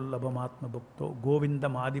Durlabha Madurlabha Matma Bhakto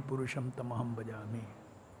Govindam Adi Purusham Tamaham Bhajami.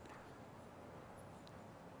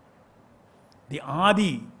 The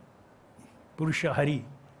Adi Purusha Hari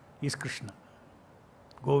is Krishna.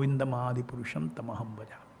 Govindam Adi Purusham Tamaham Bhajami.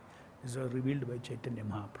 This is revealed by Chaitanya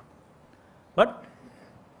Mahaprabhu. But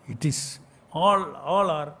it is all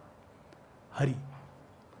are Hari.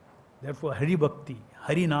 Therefore, Hari Bhakti,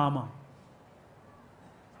 Hari Nama,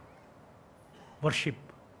 worship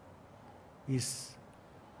is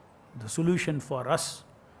the solution for us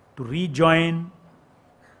to rejoin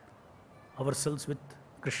ourselves with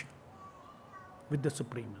Krishna, with the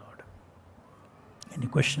Supreme Lord. Any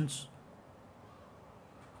questions?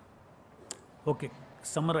 Okay,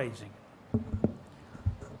 summarizing.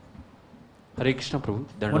 Hare Krishna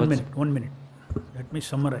Prabhu. 1 minute. Let me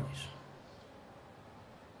summarize.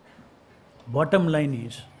 Bottom line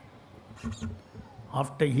is,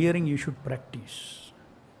 after hearing you should practice.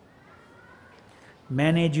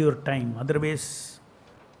 Manage your time. Otherwise,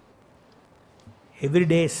 every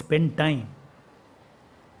day spend time.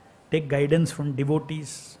 Take guidance from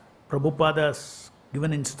devotees. Prabhupada's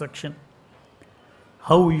given instruction.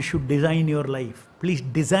 How you should design your life. Please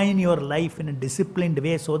design your life in a disciplined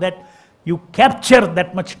way so that you capture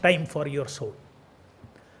that much time for your soul.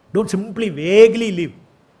 Don't simply vaguely live.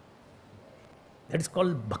 That is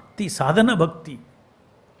called bhakti, sadhana bhakti.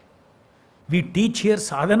 We teach here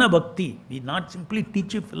sadhana bhakti. We not simply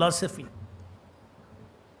teach you philosophy.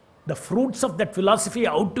 The fruits of that philosophy,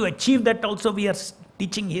 how to achieve that also we are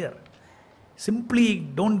teaching here. Simply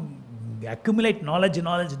don't accumulate knowledge.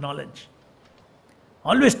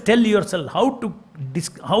 Always tell yourself how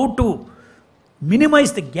to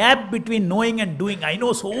minimize the gap between knowing and doing. I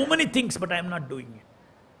know so many things, but I am not doing it.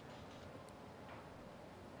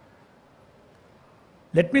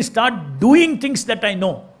 Let me start doing things that I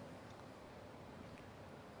know.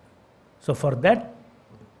 So for that,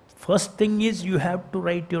 first thing is you have to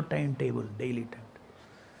write your timetable, daily timetable.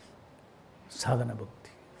 Sadhana bhakti.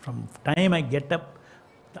 From time I get up,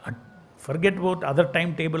 forget about other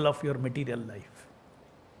timetable of your material life.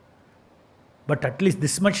 But at least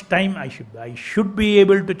this much time I should be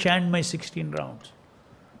able to chant my 16 rounds.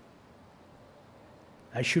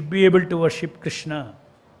 I should be able to worship Krishna,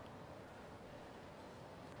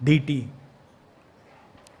 deity.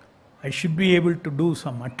 I should be able to do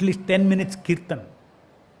some, at least 10 minutes kirtan.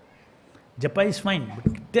 Japa is fine,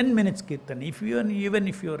 but 10 minutes kirtan, even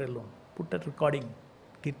if you are alone, put a recording,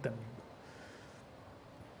 kirtan.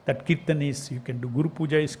 That kirtan is, you can do Guru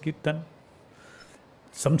Puja is kirtan.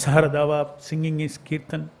 Samsara Dava singing is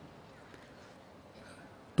kirtan.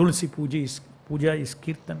 Tulsi Puja is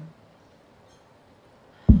kirtan.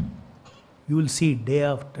 You will see day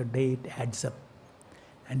after day it adds up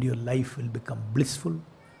and your life will become blissful,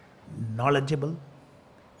 knowledgeable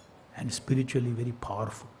and spiritually very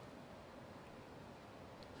powerful.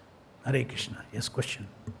 Hare Krishna. Yes, question.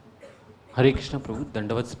 Hare Krishna Prabhu,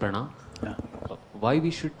 Dandavats Prana. Yeah. Why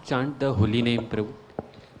we should chant the holy name, Prabhu?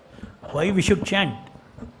 Why we should chant?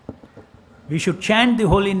 We should chant the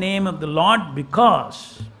holy name of the Lord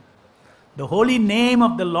because the holy name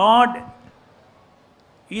of the Lord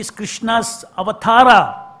is Krishna's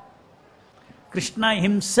avatara, Krishna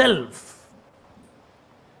himself.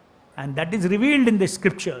 And that is revealed in the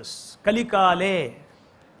scriptures. Kalikale,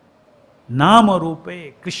 Nama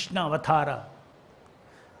Rupe, Krishna avatara.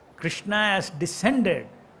 Krishna has descended.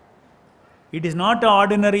 It is not an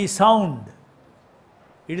ordinary sound.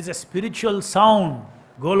 It is a spiritual sound.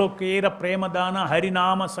 Golokera Premadana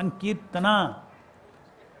Harinama Sankirtana.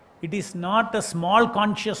 It is not a small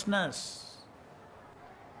consciousness.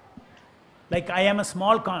 Like I am a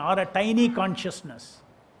small or a tiny consciousness.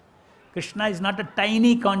 Krishna is not a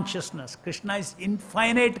tiny consciousness. Krishna is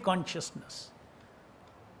infinite consciousness.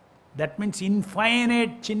 That means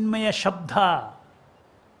infinite Chinmaya Shabda.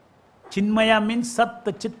 Chinmaya means Sat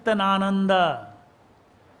Chittanananda.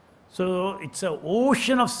 So it's an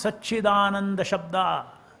ocean of Satchidananda Shabda.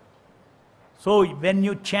 So when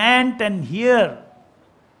you chant and hear,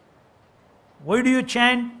 why do you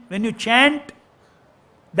chant? When you chant,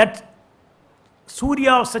 that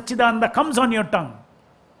Surya of Satchidananda comes on your tongue.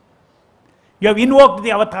 You have invoked the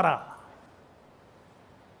avatara.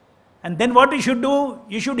 And then what you should do?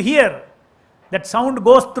 You should hear. That sound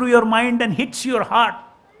goes through your mind and hits your heart.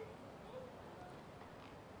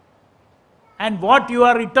 And what you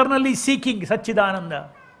are eternally seeking, Satchidananda,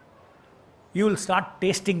 you will start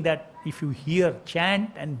tasting that if you hear,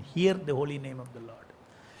 chant and hear the holy name of the Lord.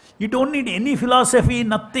 You don't need any philosophy,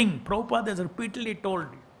 nothing. Prabhupada has repeatedly told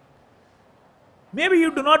you. Maybe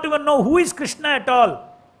you do not even know who is Krishna at all.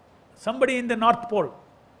 Somebody in the North Pole.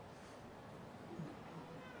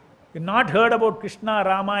 You've not heard about Krishna,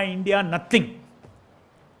 Rama, India, nothing.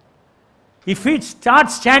 If he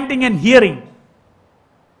starts chanting and hearing,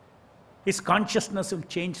 his consciousness will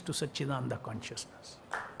change to Satchidananda consciousness.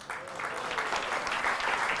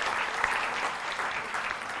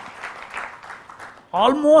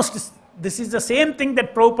 Almost, this is the same thing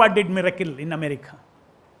that Prabhupada did miracle in America.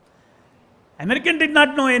 American did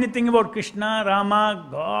not know anything about Krishna, Rama,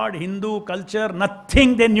 God, Hindu culture,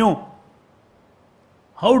 nothing they knew.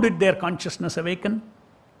 How did their consciousness awaken?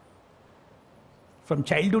 From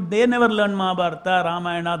childhood, they never learned Mahabharata,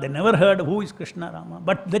 Ramayana, they never heard who is Krishna, Rama.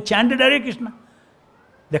 But they chanted Hare Krishna.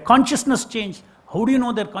 Their consciousness changed. How do you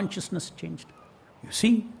know their consciousness changed? You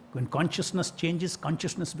see, when consciousness changes,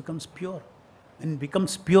 consciousness becomes pure. When it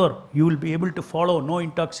becomes pure, you will be able to follow no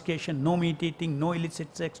intoxication, no meat eating, no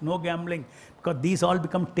illicit sex, no gambling, because these all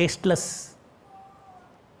become tasteless.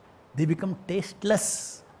 They become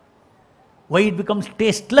tasteless. Why it becomes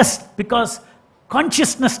tasteless? Because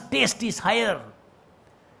consciousness taste is higher.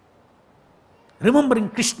 Remembering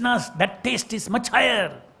Krishna's, that taste is much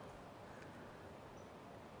higher.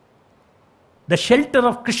 The shelter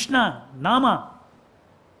of Krishna, Nama,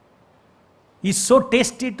 is so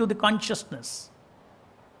tasty to the consciousness.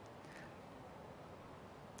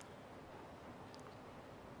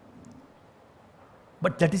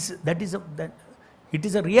 But it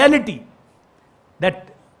is a reality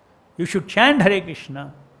that you should chant Hare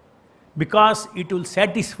Krishna because it will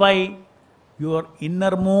satisfy your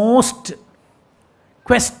innermost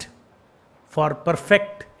quest for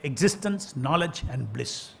perfect existence, knowledge and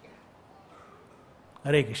bliss.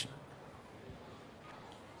 Hare Krishna.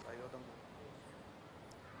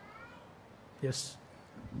 Yes.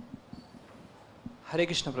 Hare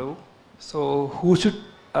Krishna, Prabhu. So who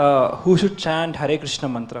should chant Hare Krishna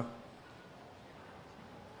mantra?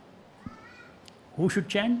 Who should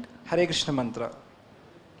chant? Hare Krishna mantra.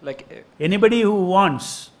 Like anybody who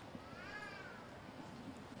wants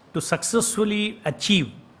to successfully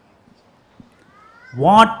achieve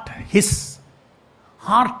what his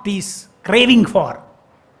heart is craving for.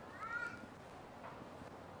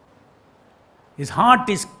 His heart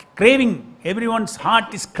is craving, everyone's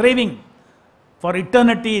heart is craving for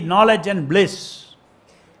eternity, knowledge and bliss.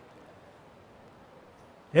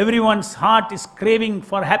 Everyone's heart is craving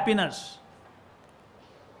for happiness.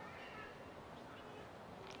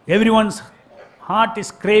 Everyone's heart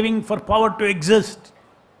is craving for power to exist.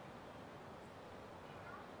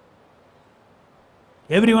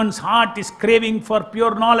 Everyone's heart is craving for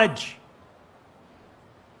pure knowledge.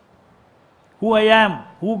 Who I am,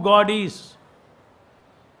 who God is.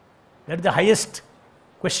 That is the highest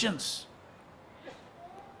questions.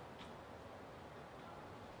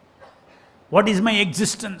 What is my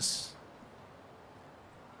existence?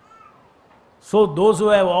 So those who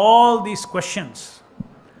have all these questions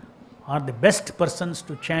are the best persons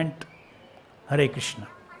to chant Hare Krishna.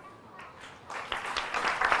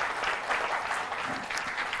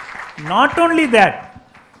 Not only that,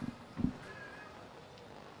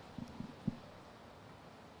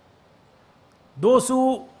 those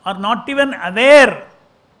who are not even aware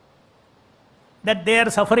that they are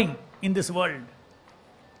suffering in this world,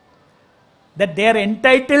 that they are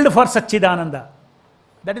entitled for Satchidananda,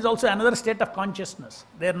 that is also another state of consciousness.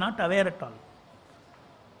 They are not aware at all.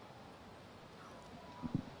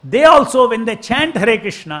 They also, when they chant Hare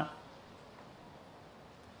Krishna,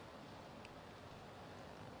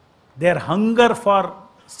 their hunger for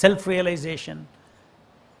self-realization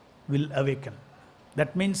will awaken.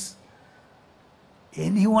 That means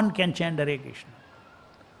anyone can chant Hare Krishna.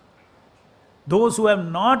 Those who have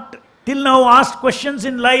not till now asked questions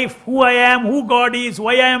in life, who I am, who God is,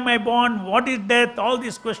 why am I born, what is death, all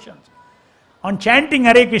these questions. On chanting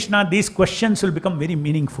Hare Krishna, these questions will become very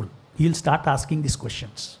meaningful. He will start asking these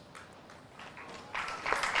questions.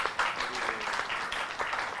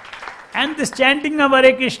 And this chanting of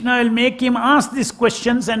Hare Krishna will make him ask these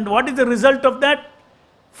questions, and what is the result of that?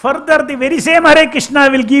 Further, the very same Hare Krishna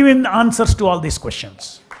will give him answers to all these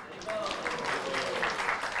questions.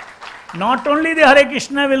 Not only the Hare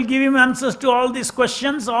Krishna will give him answers to all these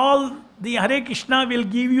questions, all the Hare Krishna will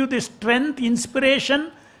give you the strength,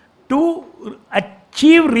 inspiration to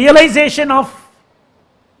achieve realization of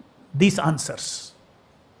these answers.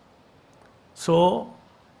 So,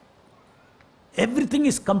 everything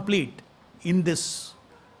is complete in this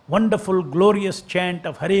wonderful, glorious chant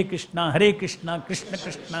of Hare Krishna, Krishna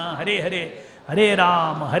Krishna, Hare Hare, Hare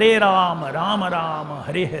Rama, Rama Rama,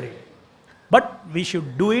 Hare Hare. But we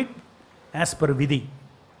should do it as per Vidhi.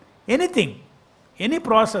 Anything, any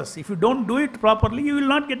process, if you don't do it properly, you will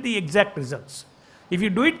not get the exact results. If you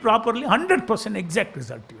do it properly, 100% exact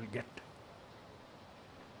result you will get.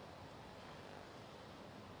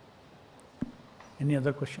 Any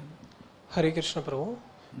other question? Hare Krishna Prabhu.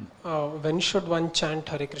 When should one chant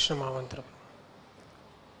Hare Krishna Mahamantra?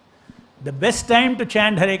 The best time to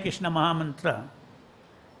chant Hare Krishna Mahamantra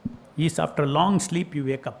is after long sleep you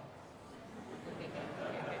wake up.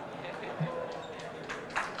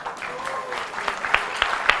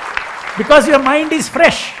 Because your mind is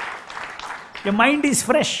fresh. Your mind is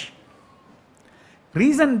fresh.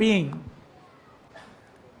 Reason being,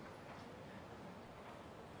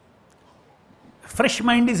 fresh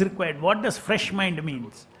mind is required. What does fresh mind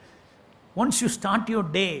means? Once you start your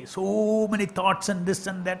day, so many thoughts and this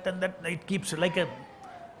and that, it keeps like a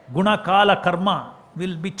guna kala karma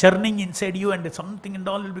will be churning inside you, and something and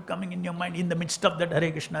all will be coming in your mind in the midst of that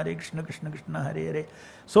Hare Krishna, Krishna Krishna, Hare Hare.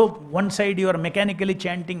 So one side you are mechanically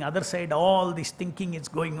chanting, other side all this thinking is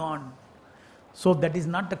going on. So that is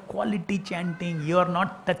not a quality chanting. You are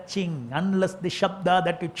not touching unless the shabda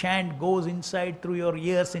that you chant goes inside through your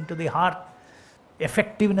ears into the heart.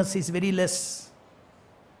 Effectiveness is very less.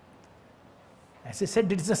 As I said,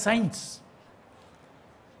 it is a science.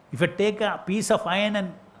 If you take a piece of iron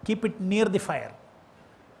and keep it near the fire,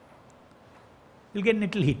 you'll get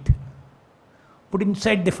little heat. Put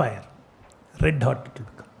inside the fire, red hot it will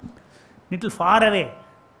become. Little far away,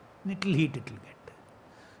 little heat it will get.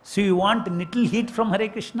 So you want little heat from Hare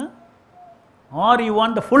Krishna, or you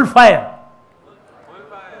want the full fire?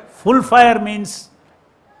 Full fire means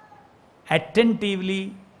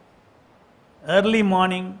attentively, early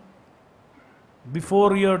morning,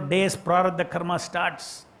 before your day's prarabdha karma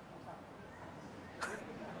starts,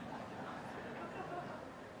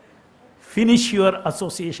 finish your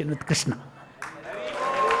association with Krishna.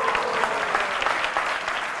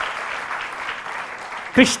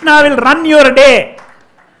 Krishna will run your day.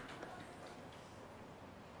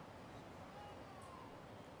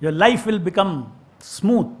 Your life will become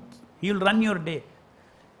smooth. He will run your day.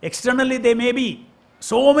 Externally there may be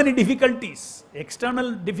so many difficulties.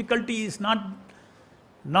 External difficulty is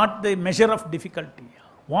not the measure of difficulty.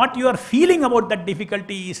 What you are feeling about that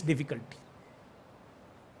difficulty is difficulty.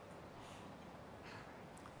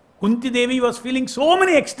 Kunti Devi was feeling so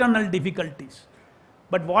many external difficulties.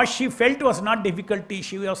 But what she felt was not difficulty,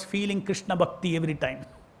 she was feeling Krishna Bhakti every time.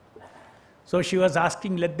 So she was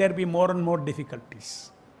asking, let there be more and more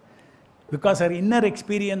difficulties. Because her inner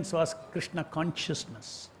experience was Krishna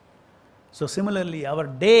consciousness. So similarly, our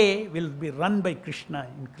day will be run by Krishna.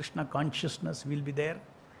 In Krishna consciousness will be there.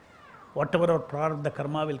 Whatever our prarabdha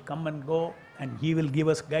karma will come and go, and he will give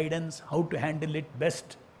us guidance how to handle it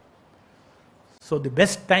best. So the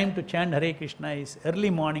best time to chant Hare Krishna is early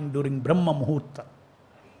morning during Brahma Muhurta.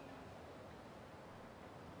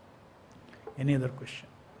 Any other question?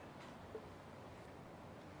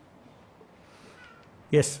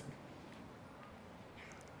 Yes.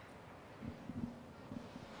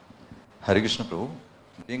 Hare Krishna Prabhu,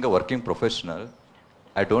 being a working professional,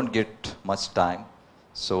 I don't get much time.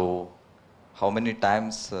 So, how many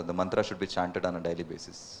times the mantra should be chanted on a daily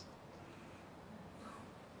basis?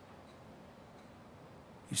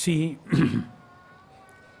 You see,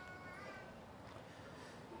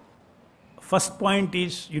 first point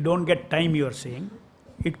is you don't get time, you are saying.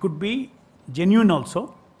 It could be genuine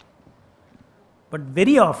also, but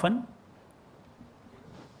very often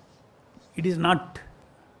it is not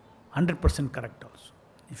 100% correct also.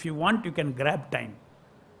 If you want, you can grab time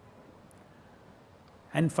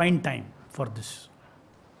and find time for this.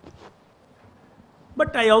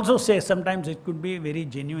 But I also say sometimes it could be very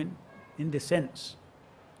genuine in the sense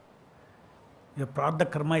your prarabdha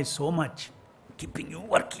karma is so much, keeping you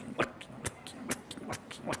working.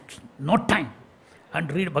 No time.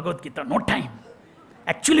 And read Bhagavad Gita, no time.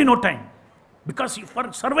 Actually no time. Because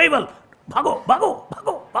for survival, bhago.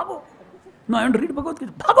 No, I want to read Bhagavad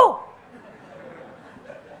Gita, bhago.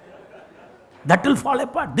 That will fall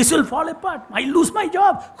apart. This will fall apart. I lose my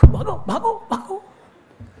job. Bhago.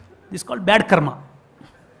 This is called bad karma.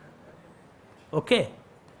 Okay.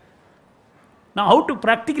 Now how to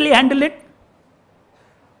practically handle it?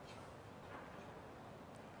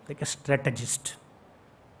 Like a strategist.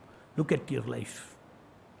 Look at your life.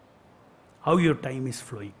 How your time is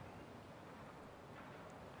flowing.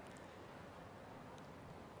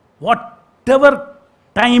 Whatever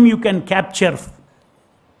time you can capture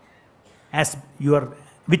as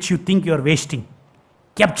which you think you are wasting,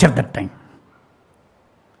 capture that time.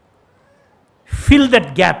 Fill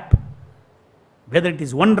that gap, whether it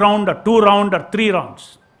is 1 round or 2 rounds or 3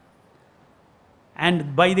 rounds.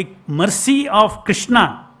 And by the mercy of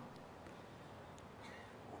Krishna,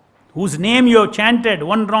 whose name you have chanted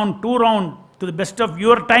 1 round, 2 round, to the best of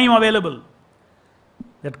your time available,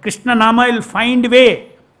 that Krishna Nama will find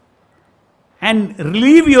way and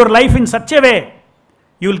relieve your life in such a way,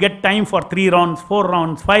 you will get time for 3 rounds, 4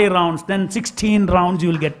 rounds, 5 rounds, then 16 rounds you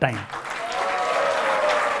will get time.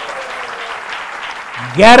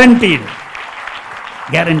 Guaranteed.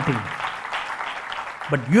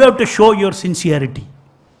 But you have to show your sincerity.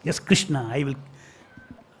 Yes, Krishna, I will,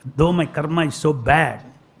 though my karma is so bad,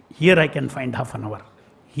 here I can find half an hour.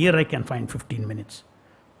 Here I can find 15 minutes.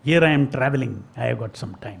 Here I am traveling, I have got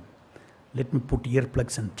some time. Let me put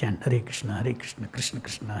earplugs and chant Hare Krishna, Krishna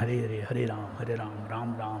Krishna, Hare Hare, Hare Ram,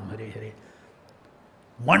 Ram Ram, Hare Hare.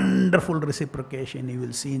 Wonderful reciprocation you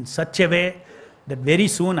will see in such a way that very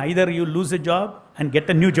soon either you lose a job and get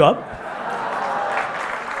a new job.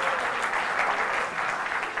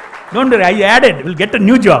 Don't worry, I added, we'll get a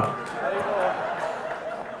new job.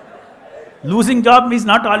 Losing job is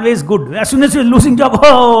not always good. As soon as you're losing job,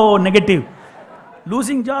 oh, negative.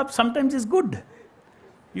 Losing job sometimes is good.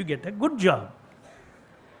 You get a good job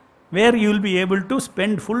where you will be able to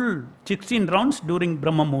spend full 16 rounds during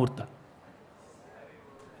Brahma Muhurta.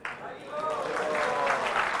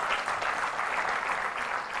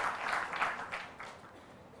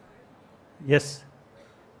 Yes.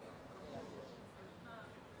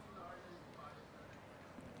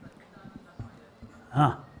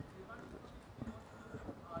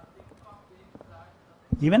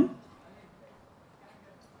 Even?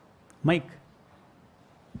 Mike.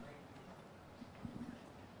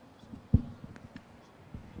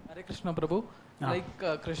 Hare Krishna Prabhu.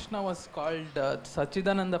 Like Krishna was called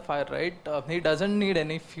Sachidananda fire, right? He doesn't need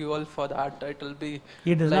any fuel for that. It will be.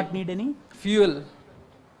 He does like not need any fuel.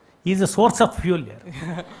 He is a source of fuel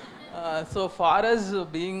here. So far as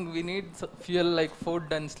being, we need fuel like food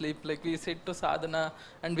and sleep. Like we sit to sadhana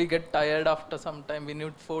and we get tired after some time. We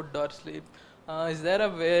need food or sleep. Is there a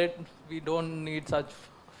way we don't need such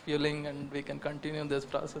fueling and we can continue this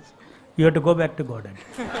process? You have to go back to Godhead.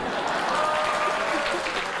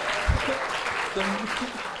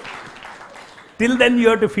 Till then you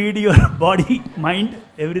have to feed your body, mind,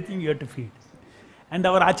 everything you have to feed. And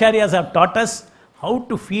our acharyas have taught us how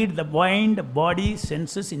to feed the mind, body,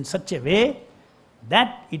 senses in such a way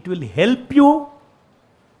that it will help you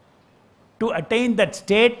to attain that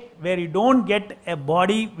state where you don't get a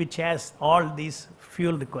body which has all these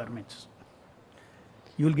fuel requirements.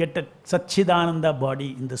 You will get a Satchidananda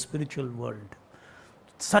body in the spiritual world.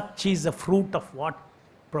 Such is the fruit of what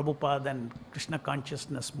Prabhupada and Krishna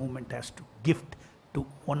consciousness movement has to gift to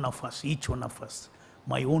one of us, each one of us.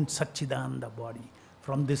 My own Satchidananda body.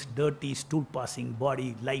 From this dirty stool passing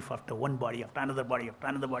body, life after one body, after another body, after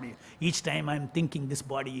another body. Each time I am thinking this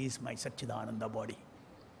body is my Satchidananda body.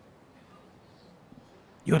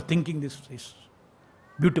 You are thinking this is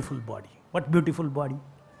beautiful body. What beautiful body?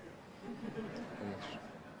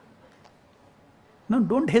 No,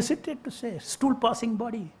 don't hesitate to say stool passing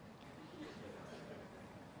body.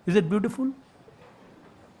 Is it beautiful?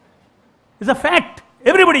 It's a fact.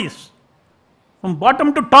 Everybody is. From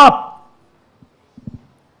bottom to top.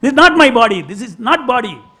 This is not my body. This is not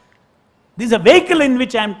body. This is a vehicle in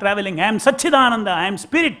which I am traveling. I am Satchidananda. I am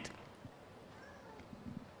spirit.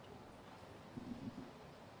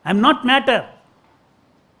 I am not matter.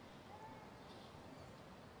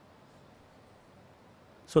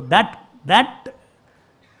 So that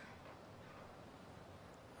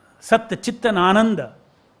Satya Chittan Ananda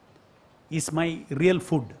is my real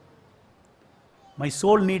food. My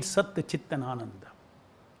soul needs Satya Chittan Ananda.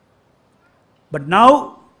 But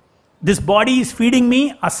now this body is feeding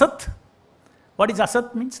me asat. What is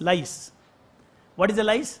asat means? Lies. What is the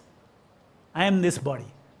lies? I am this body.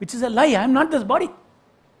 which is a lie. I am not this body.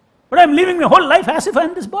 But I am living my whole life as if I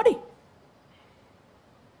am this body.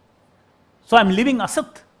 So I am living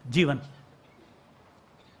asat jivan.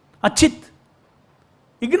 Achit.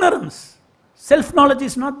 Ignorance. Self-knowledge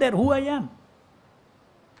is not there, who I am.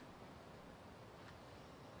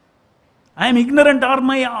 I am ignorant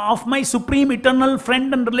of my supreme eternal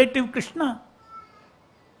friend and relative Krishna.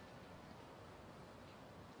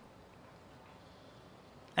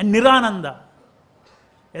 And Nirananda,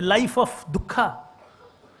 a life of dukkha.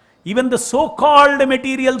 Even the so-called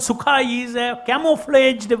material sukha is a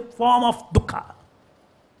camouflaged form of dukkha.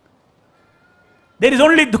 There is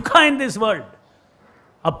only dukkha in this world,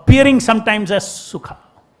 appearing sometimes as sukha.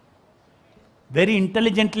 Very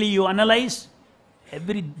intelligently you analyze,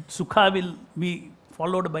 every sukha will be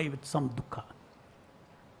followed by with some dukkha.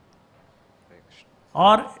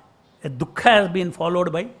 Or a dukkha has been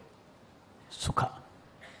followed by sukha.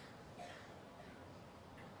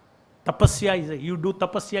 Tapasya is you do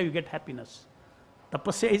tapasya, you get happiness.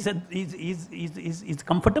 Tapasya is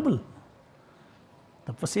comfortable.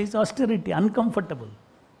 Tapasya is austerity, uncomfortable.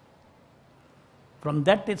 From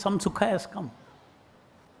that some sukha has come.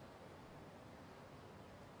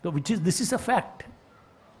 So this is a fact.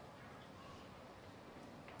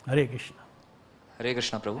 Hare Krishna. Hare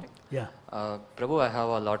Krishna, Prabhu. Yeah. Prabhu, I have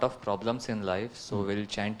a lot of problems in life, so will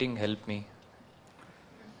chanting help me?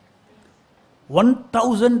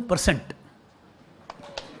 1000%.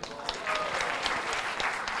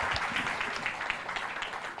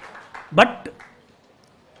 But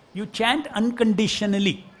you chant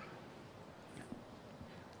unconditionally.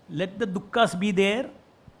 Let the dukkhas be there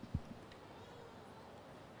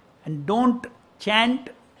and don't chant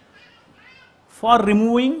for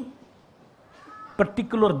removing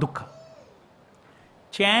particular dukkha.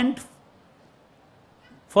 Chant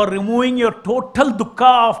for removing your total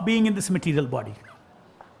dukkha of being in this material body.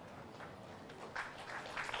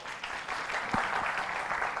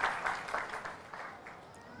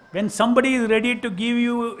 When somebody is ready to give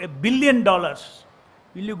you $1 billion, will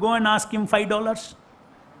you go and ask him $5?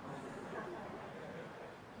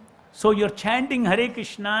 So your chanting Hare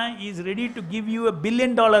Krishna is ready to give you $1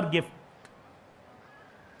 billion gift.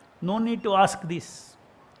 No need to ask this.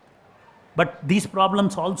 But these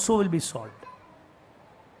problems also will be solved.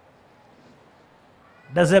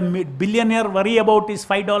 Does a billionaire worry about his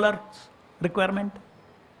 $5 requirement?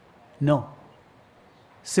 No.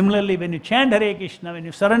 Similarly, when you chant Hare Krishna, when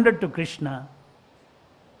you surrender to Krishna,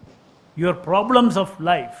 your problems of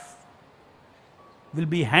life will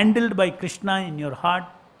be handled by Krishna in your heart.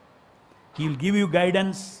 He will give you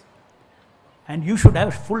guidance, and you should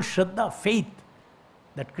have full shraddha, faith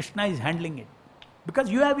that Krishna is handling it. Because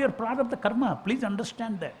you have your prarabdha karma, please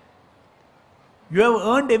understand that. You have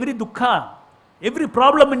earned every dukkha. Every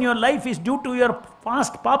problem in your life is due to your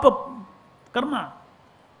past papa karma.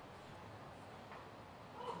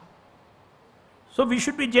 So we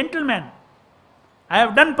should be gentlemen. I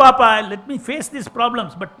have done papa, let me face these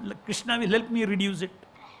problems, but Krishna will help me reduce it.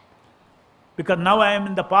 Because now I am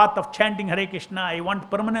in the path of chanting Hare Krishna, I want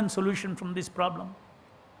permanent solution from this problem.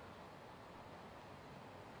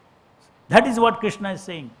 That is what Krishna is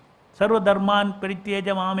saying. Sarva dharman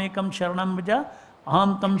parityeja mamekam sharanam vaja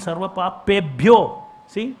aham tam sarva papebhyo.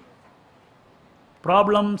 See?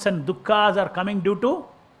 Problems and dukkhas are coming due to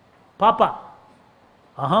papa.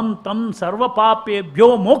 Aham tam sarva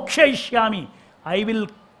papebhyo mokshayishyami. I will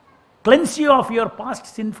cleanse you of your past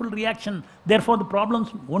sinful reaction. Therefore the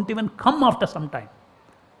problems won't even come after some time.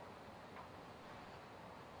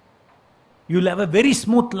 You will have a very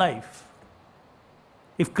smooth life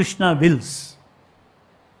if Krishna wills.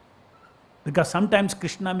 Because sometimes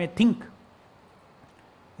Krishna may think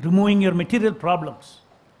removing your material problems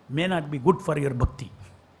may not be good for your bhakti.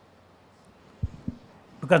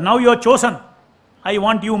 Because now you are chosen. I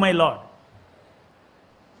want you, my Lord.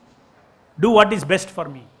 Do what is best for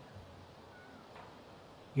me.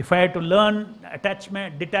 If I have to learn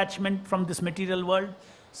detachment from this material world,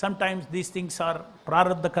 sometimes these things are,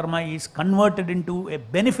 prarabdha karma is converted into a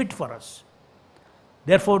benefit for us.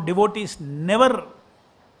 Therefore, devotees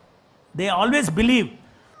they always believe,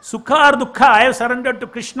 sukha or dukkha, I have surrendered to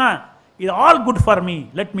Krishna, is all good for me,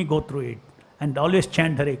 let me go through it. And always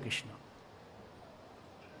chant Hare Krishna.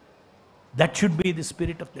 That should be the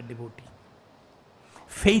spirit of the devotee.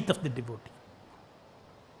 Faith of the devotee.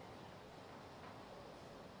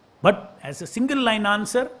 But as a single line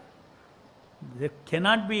answer, there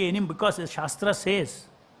cannot be any, because the Shastra says,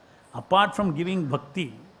 apart from giving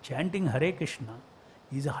bhakti, chanting Hare Krishna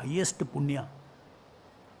is the highest punya.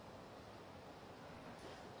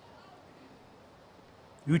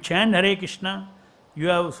 You chant Hare Krishna, you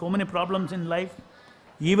have so many problems in life,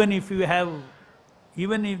 Even if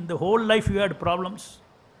the whole life you had problems,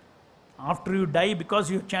 after you die,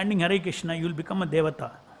 because you're chanting Hare Krishna, you will become a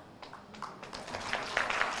Devata.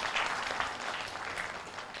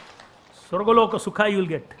 Swargaloka Sukha you will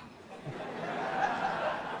get.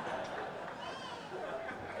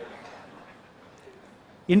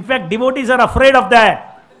 In fact, devotees are afraid of that.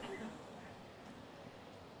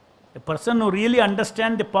 A person who really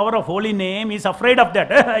understands the power of holy name is afraid of that.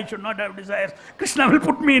 I should not have desires. Krishna will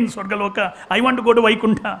put me in Swargaloka. I want to go to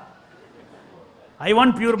Vaikuntha. I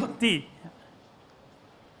want pure bhakti.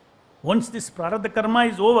 Once this prarabdha karma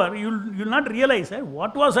is over, you'll not realize,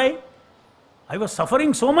 what was I? I was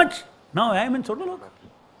suffering so much. Now I am in Swargaloka.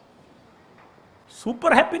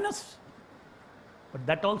 Super happiness. But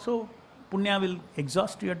that also, punya will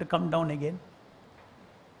exhaust you, have to come down again.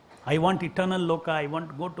 I want eternal loka, I want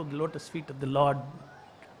to go to the lotus feet of the Lord.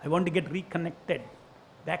 I want to get reconnected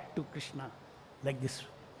back to Krishna, like this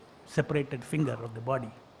separated finger of the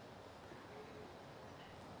body.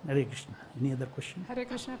 Hare Krishna. Any other question? Hare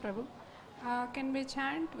Krishna, Prabhu. Can we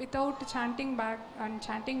chant without chanting back and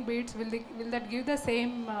chanting beads? Will that give the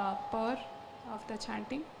same power of the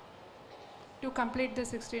chanting to complete the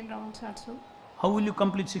 16 rounds also? How will you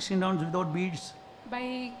complete 16 rounds without beads?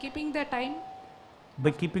 By keeping the time. By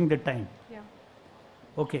keeping the time. Yeah.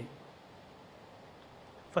 Okay.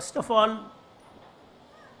 First of all,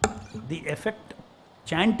 the effect,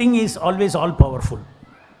 chanting is always all powerful.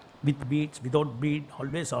 With beads, without bead,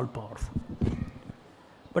 always all powerful.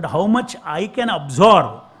 But how much I can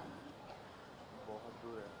absorb,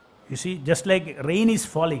 you see, just like rain is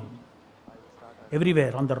falling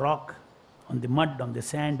everywhere, on the rock, on the mud, on the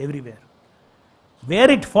sand, everywhere. Where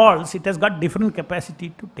it falls, it has got different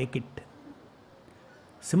capacity to take it.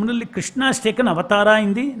 Similarly, Krishna has taken avatara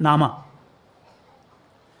in the Nama.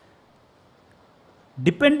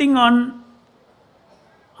 Depending on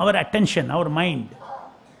our attention, our mind,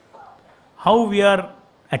 how we are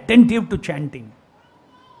attentive to chanting,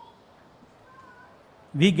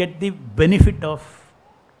 we get the benefit of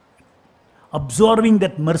absorbing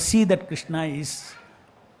that mercy that Krishna is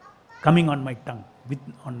coming on my tongue,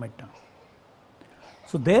 on my tongue.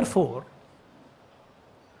 So therefore,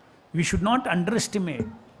 we should not underestimate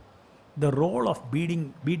the role of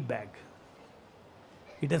bead bag.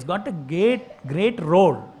 It has got a great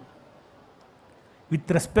role with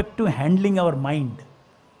respect to handling our mind.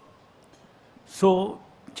 So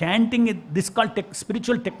chanting, this is called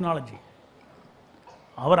spiritual technology.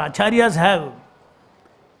 Our acharyas have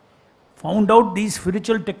found out these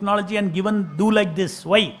spiritual technology and do like this.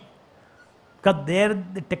 Why? Because there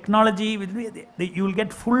the technology, you will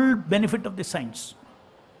get full benefit of the science.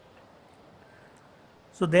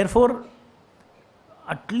 So therefore,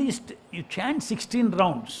 at least you chant 16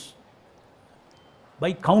 rounds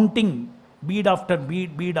by counting bead after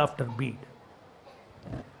bead, bead after bead.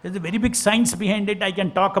 There's a very big science behind it. I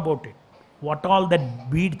can talk about it. What all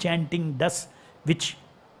that bead chanting does, which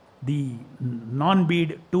the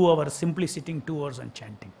non-bead 2 hours, simply sitting 2 hours and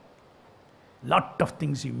chanting. Lot of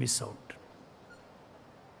things you miss out.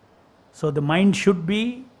 So the mind should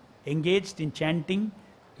be engaged in chanting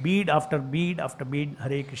bead after bead after bead.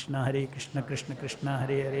 Hare Krishna, Krishna Krishna,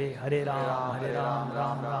 Hare Hare, Hare Ram,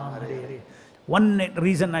 Ram Ram, Hare Hare. One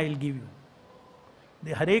reason I will give you.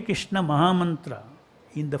 The Hare Krishna Mahamantra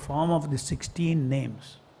in the form of the 16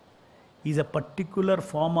 names is a particular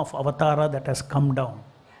form of avatara that has come down,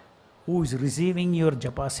 who is receiving your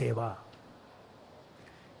japa seva.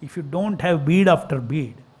 If you don't have bead after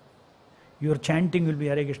bead, your chanting will be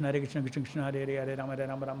Hare Krishna, Krishna Krishna, Hare Hare, Hare Rama,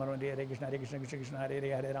 Hare Krishna, Krishna Krishna, Hare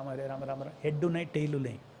Hare, Hare Rama, Rama. Head to night, tail to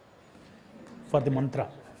night for the mantra.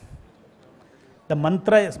 The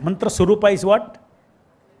mantra Surupa is what?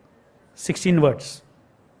 16 words.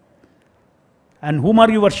 And whom are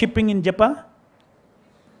you worshipping in japa?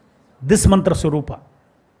 This mantra Surupa.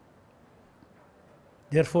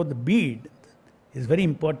 Therefore, the bead is very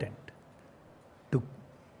important.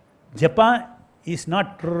 Japa is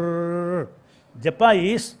not. Japa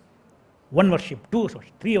is 1 worship, 2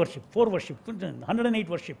 worship, 3 worship, 4 worship, 108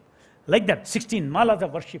 worship. Like that, 16 malas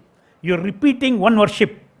of worship. You are repeating 1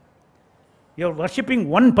 worship. You are worshipping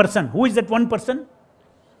 1 person. Who is that 1 person?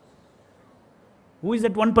 Who is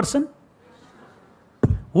that 1 person?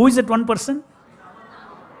 Who is that 1 person?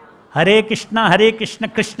 Hare Krishna,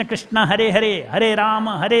 Krishna Krishna, Hare Hare, Hare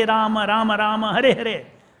Rama, Rama Rama, Hare Hare.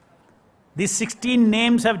 These 16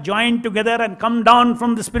 names have joined together and come down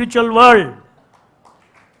from the spiritual world.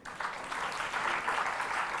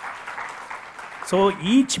 So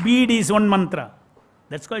each bead is 1 mantra.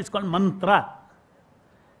 That's why it's called mantra.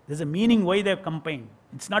 There's a meaning why they have combined.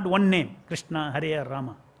 It's not 1 name, Krishna, Hare or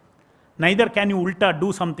Rama. Neither can you ulta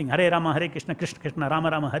do something, Hare Rama, Hare Krishna, Krishna Krishna,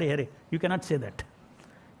 Rama Rama, Hare Hare. You cannot say that.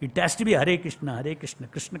 It has to be Hare Krishna,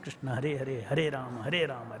 Krishna Krishna, Hare Hare, Hare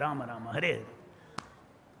Rama, Rama Rama, Hare Hare.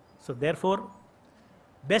 So therefore,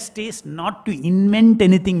 best is not to invent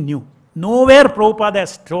anything new. Nowhere Prabhupada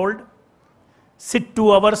has told, sit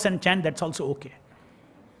 2 hours and chant, that's also okay.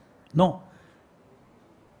 No.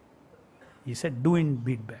 He said, do in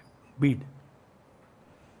bead.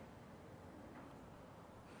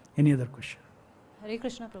 Any other question? Hare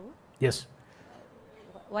Krishna Prabhu. Yes.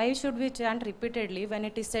 Why should we chant repeatedly when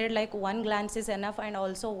it is said like one glance is enough and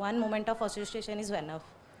also one moment of association is enough?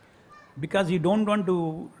 Because you don't want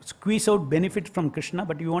to squeeze out benefit from Krishna,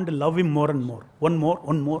 but you want to love him more and more. One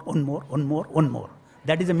more.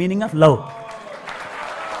 That is the meaning of love.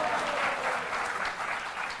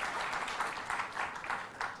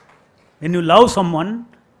 When you love someone,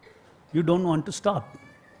 you don't want to stop.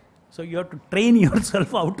 So you have to train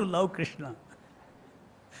yourself how to love Krishna.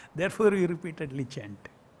 Therefore you repeatedly chant.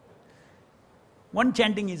 One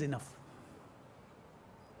chanting is enough.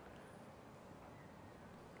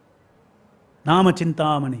 Nama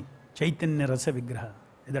Chintamani, Chaitanya Rasa Vigraha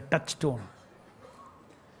is a touchstone.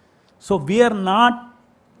 So we are not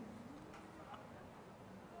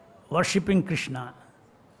worshipping Krishna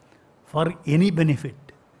for any benefit.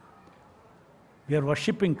 We are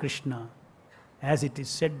worshipping Krishna as it is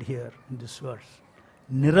said here in this verse.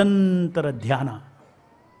 Nirantara dhyana.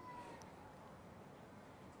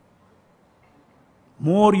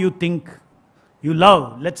 More you think, you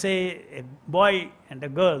love. Let's say a boy and a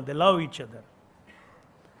girl, they love each other.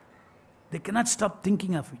 They cannot stop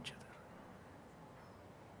thinking of each other.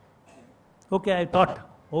 Okay, I thought,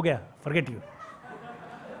 okay, forget you.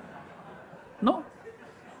 No.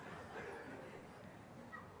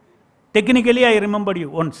 Technically, I remembered you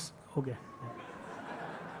once. Okay.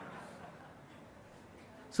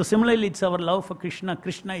 So similarly, it's our love for Krishna.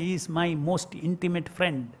 Krishna is my most intimate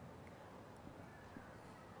friend.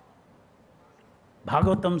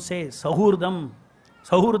 Bhagavatam says,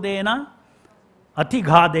 Sahurdena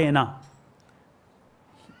Atighadena.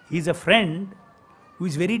 He is a friend who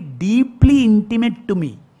is very deeply intimate to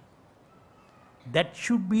me. That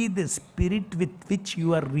should be the spirit with which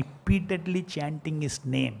you are repeatedly chanting his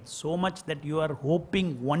name. So much that you are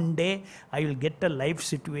hoping one day I will get a life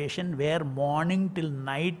situation where morning till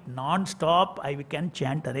night non-stop I can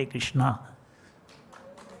chant Hare Krishna.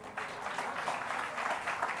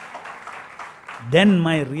 Then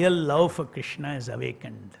my real love for Krishna is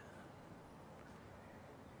awakened.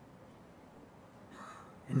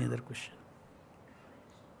 Any other question?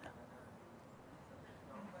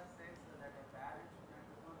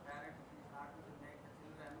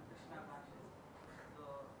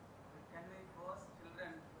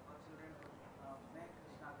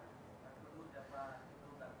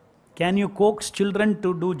 Can you coax children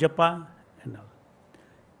to do japa? And all.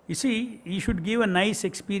 You see, you should give a nice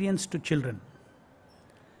experience to children.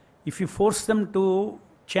 If you force them to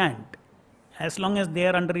chant, as long as they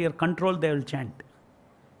are under your control, they will chant.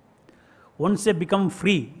 Once they become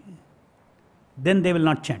free, then they will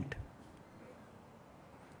not chant.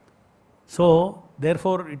 So,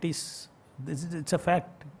 therefore, it's a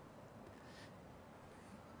fact.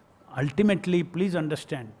 Ultimately, please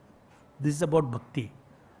understand, this is about bhakti.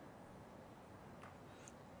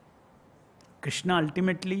 Krishna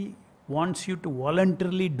ultimately wants you to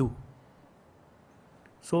voluntarily do.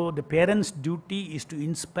 So the parents' duty is to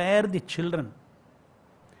inspire the children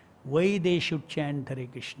why they should chant Hare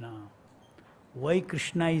Krishna, why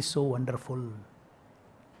Krishna is so wonderful,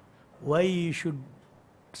 why you should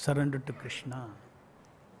surrender to Krishna,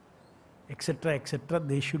 etc., etc.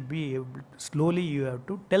 They should be able to, slowly you have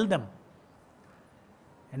to tell them.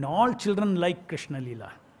 And all children like Krishna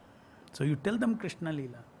Leela. So you tell them Krishna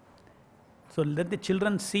Leela. So let the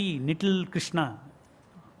children see little Krishna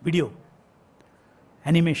video,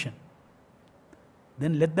 animation.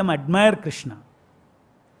 Then let them admire Krishna.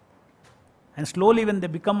 And slowly when they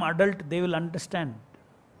become adult, they will understand.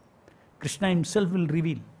 Krishna himself will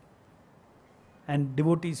reveal. And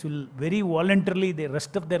devotees will very voluntarily, the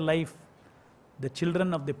rest of their life, the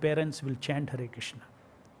children of the parents will chant Hare Krishna.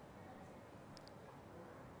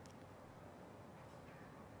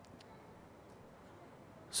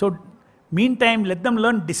 So, meantime, let them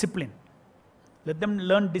learn discipline. Let them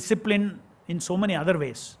learn discipline in so many other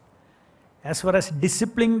ways. As far as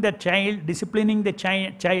disciplining the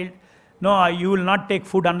child, no, you will not take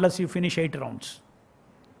food unless you finish 8 rounds.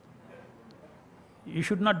 You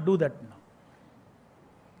should not do that now.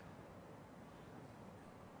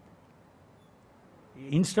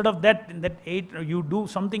 Instead of that 8, you do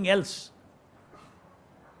something else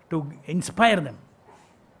to inspire them.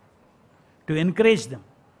 to encourage them.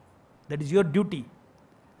 That is your duty.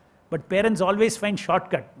 But parents always find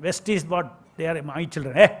shortcut. West is what they are my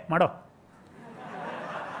children. Hey, mado.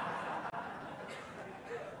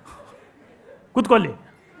 ಕೂತ್ಕೊಳ್ಳಿ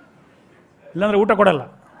ಇಲ್ಲಾಂದ್ರೆ ಊಟ ಕೊಡಲ್ಲ.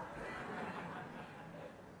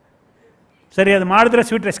 ಸರಿ, ಅದು ಮಾಡಿದ್ರೆ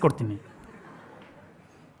sweet rice ಕೊಡ್ತೀನಿ.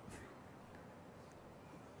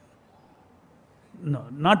 No,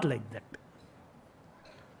 not like that.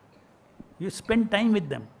 You spend time with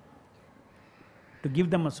them to give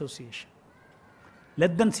them association.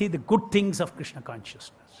 Let them see the good things of Krishna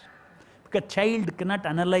consciousness. Because child cannot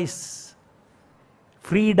analyze.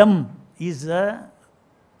 Freedom is a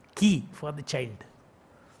key for the child.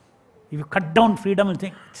 If you cut down freedom, you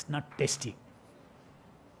think it's not tasty.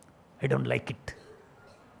 I don't like it.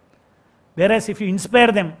 Whereas if you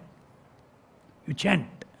inspire them, you chant.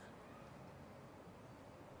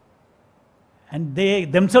 And they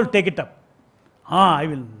themselves take it up. I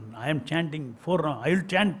am chanting 4 rounds. I will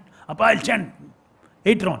chant, I'll chant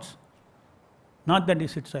 8 rounds. Not that you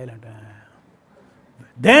sit silent.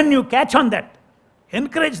 Then you catch on that.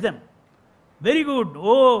 Encourage them. Very good.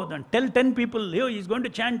 Oh, then tell 10 people, oh, he's going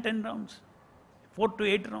to chant 10 rounds, 4 to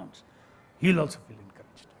 8 rounds. He'll also feel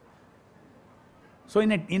encouraged. So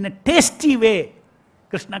in a tasty way,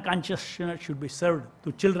 Krishna consciousness should be served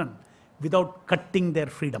to children without cutting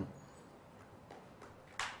their freedom.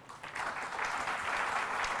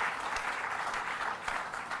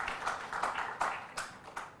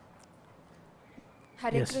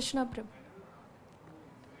 Hare Yes. Krishna, Prabhu.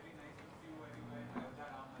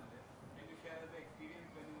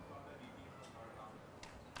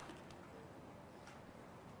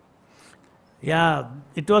 Yeah,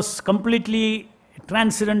 it was completely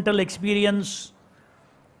transcendental experience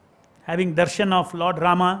having darshan of Lord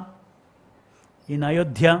Rama in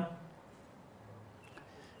Ayodhya.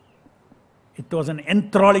 It was an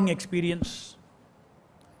enthralling experience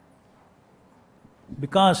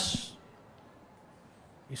because,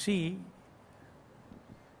 you see,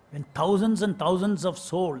 when thousands and thousands of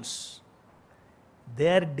souls,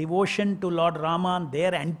 their devotion to Lord Rama,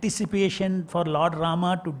 their anticipation for Lord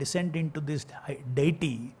Rama to descend into this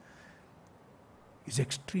deity is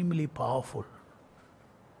extremely powerful.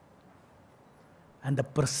 And the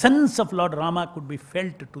presence of Lord Rama could be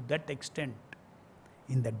felt to that extent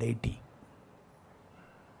in the deity.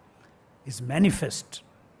 Is manifest.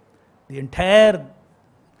 The entire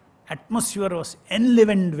atmosphere was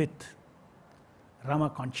enlivened with Rama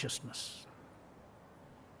consciousness.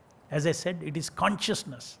 As I said, it is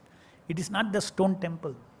consciousness. It is not the stone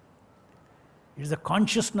temple. It is the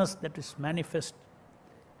consciousness that is manifest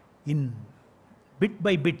in bit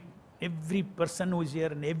by bit. Every person who is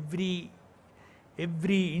here and every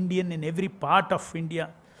Indian in every part of India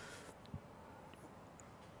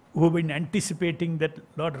who have been anticipating that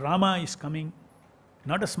Lord Rama is coming,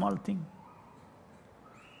 not a small thing.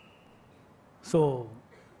 So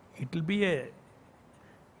it will be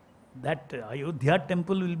that Ayodhya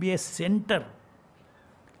temple will be a center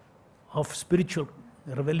of spiritual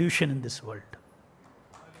revolution in this world.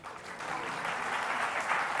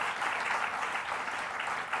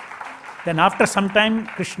 Then after some time,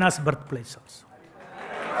 Krishna's birthplace also.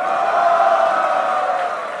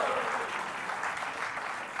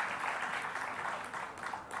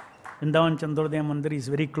 Vrindavan Chandrodaya Mandir is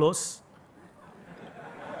very close.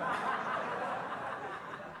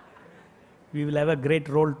 We will have a great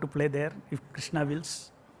role to play there if Krishna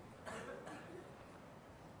wills.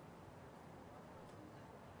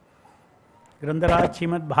 ग्रंथराज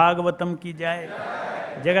Shrimad Bhagavatam की जाए,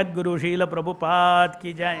 जगत गुरु शील प्रभुपाद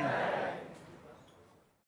की जाए.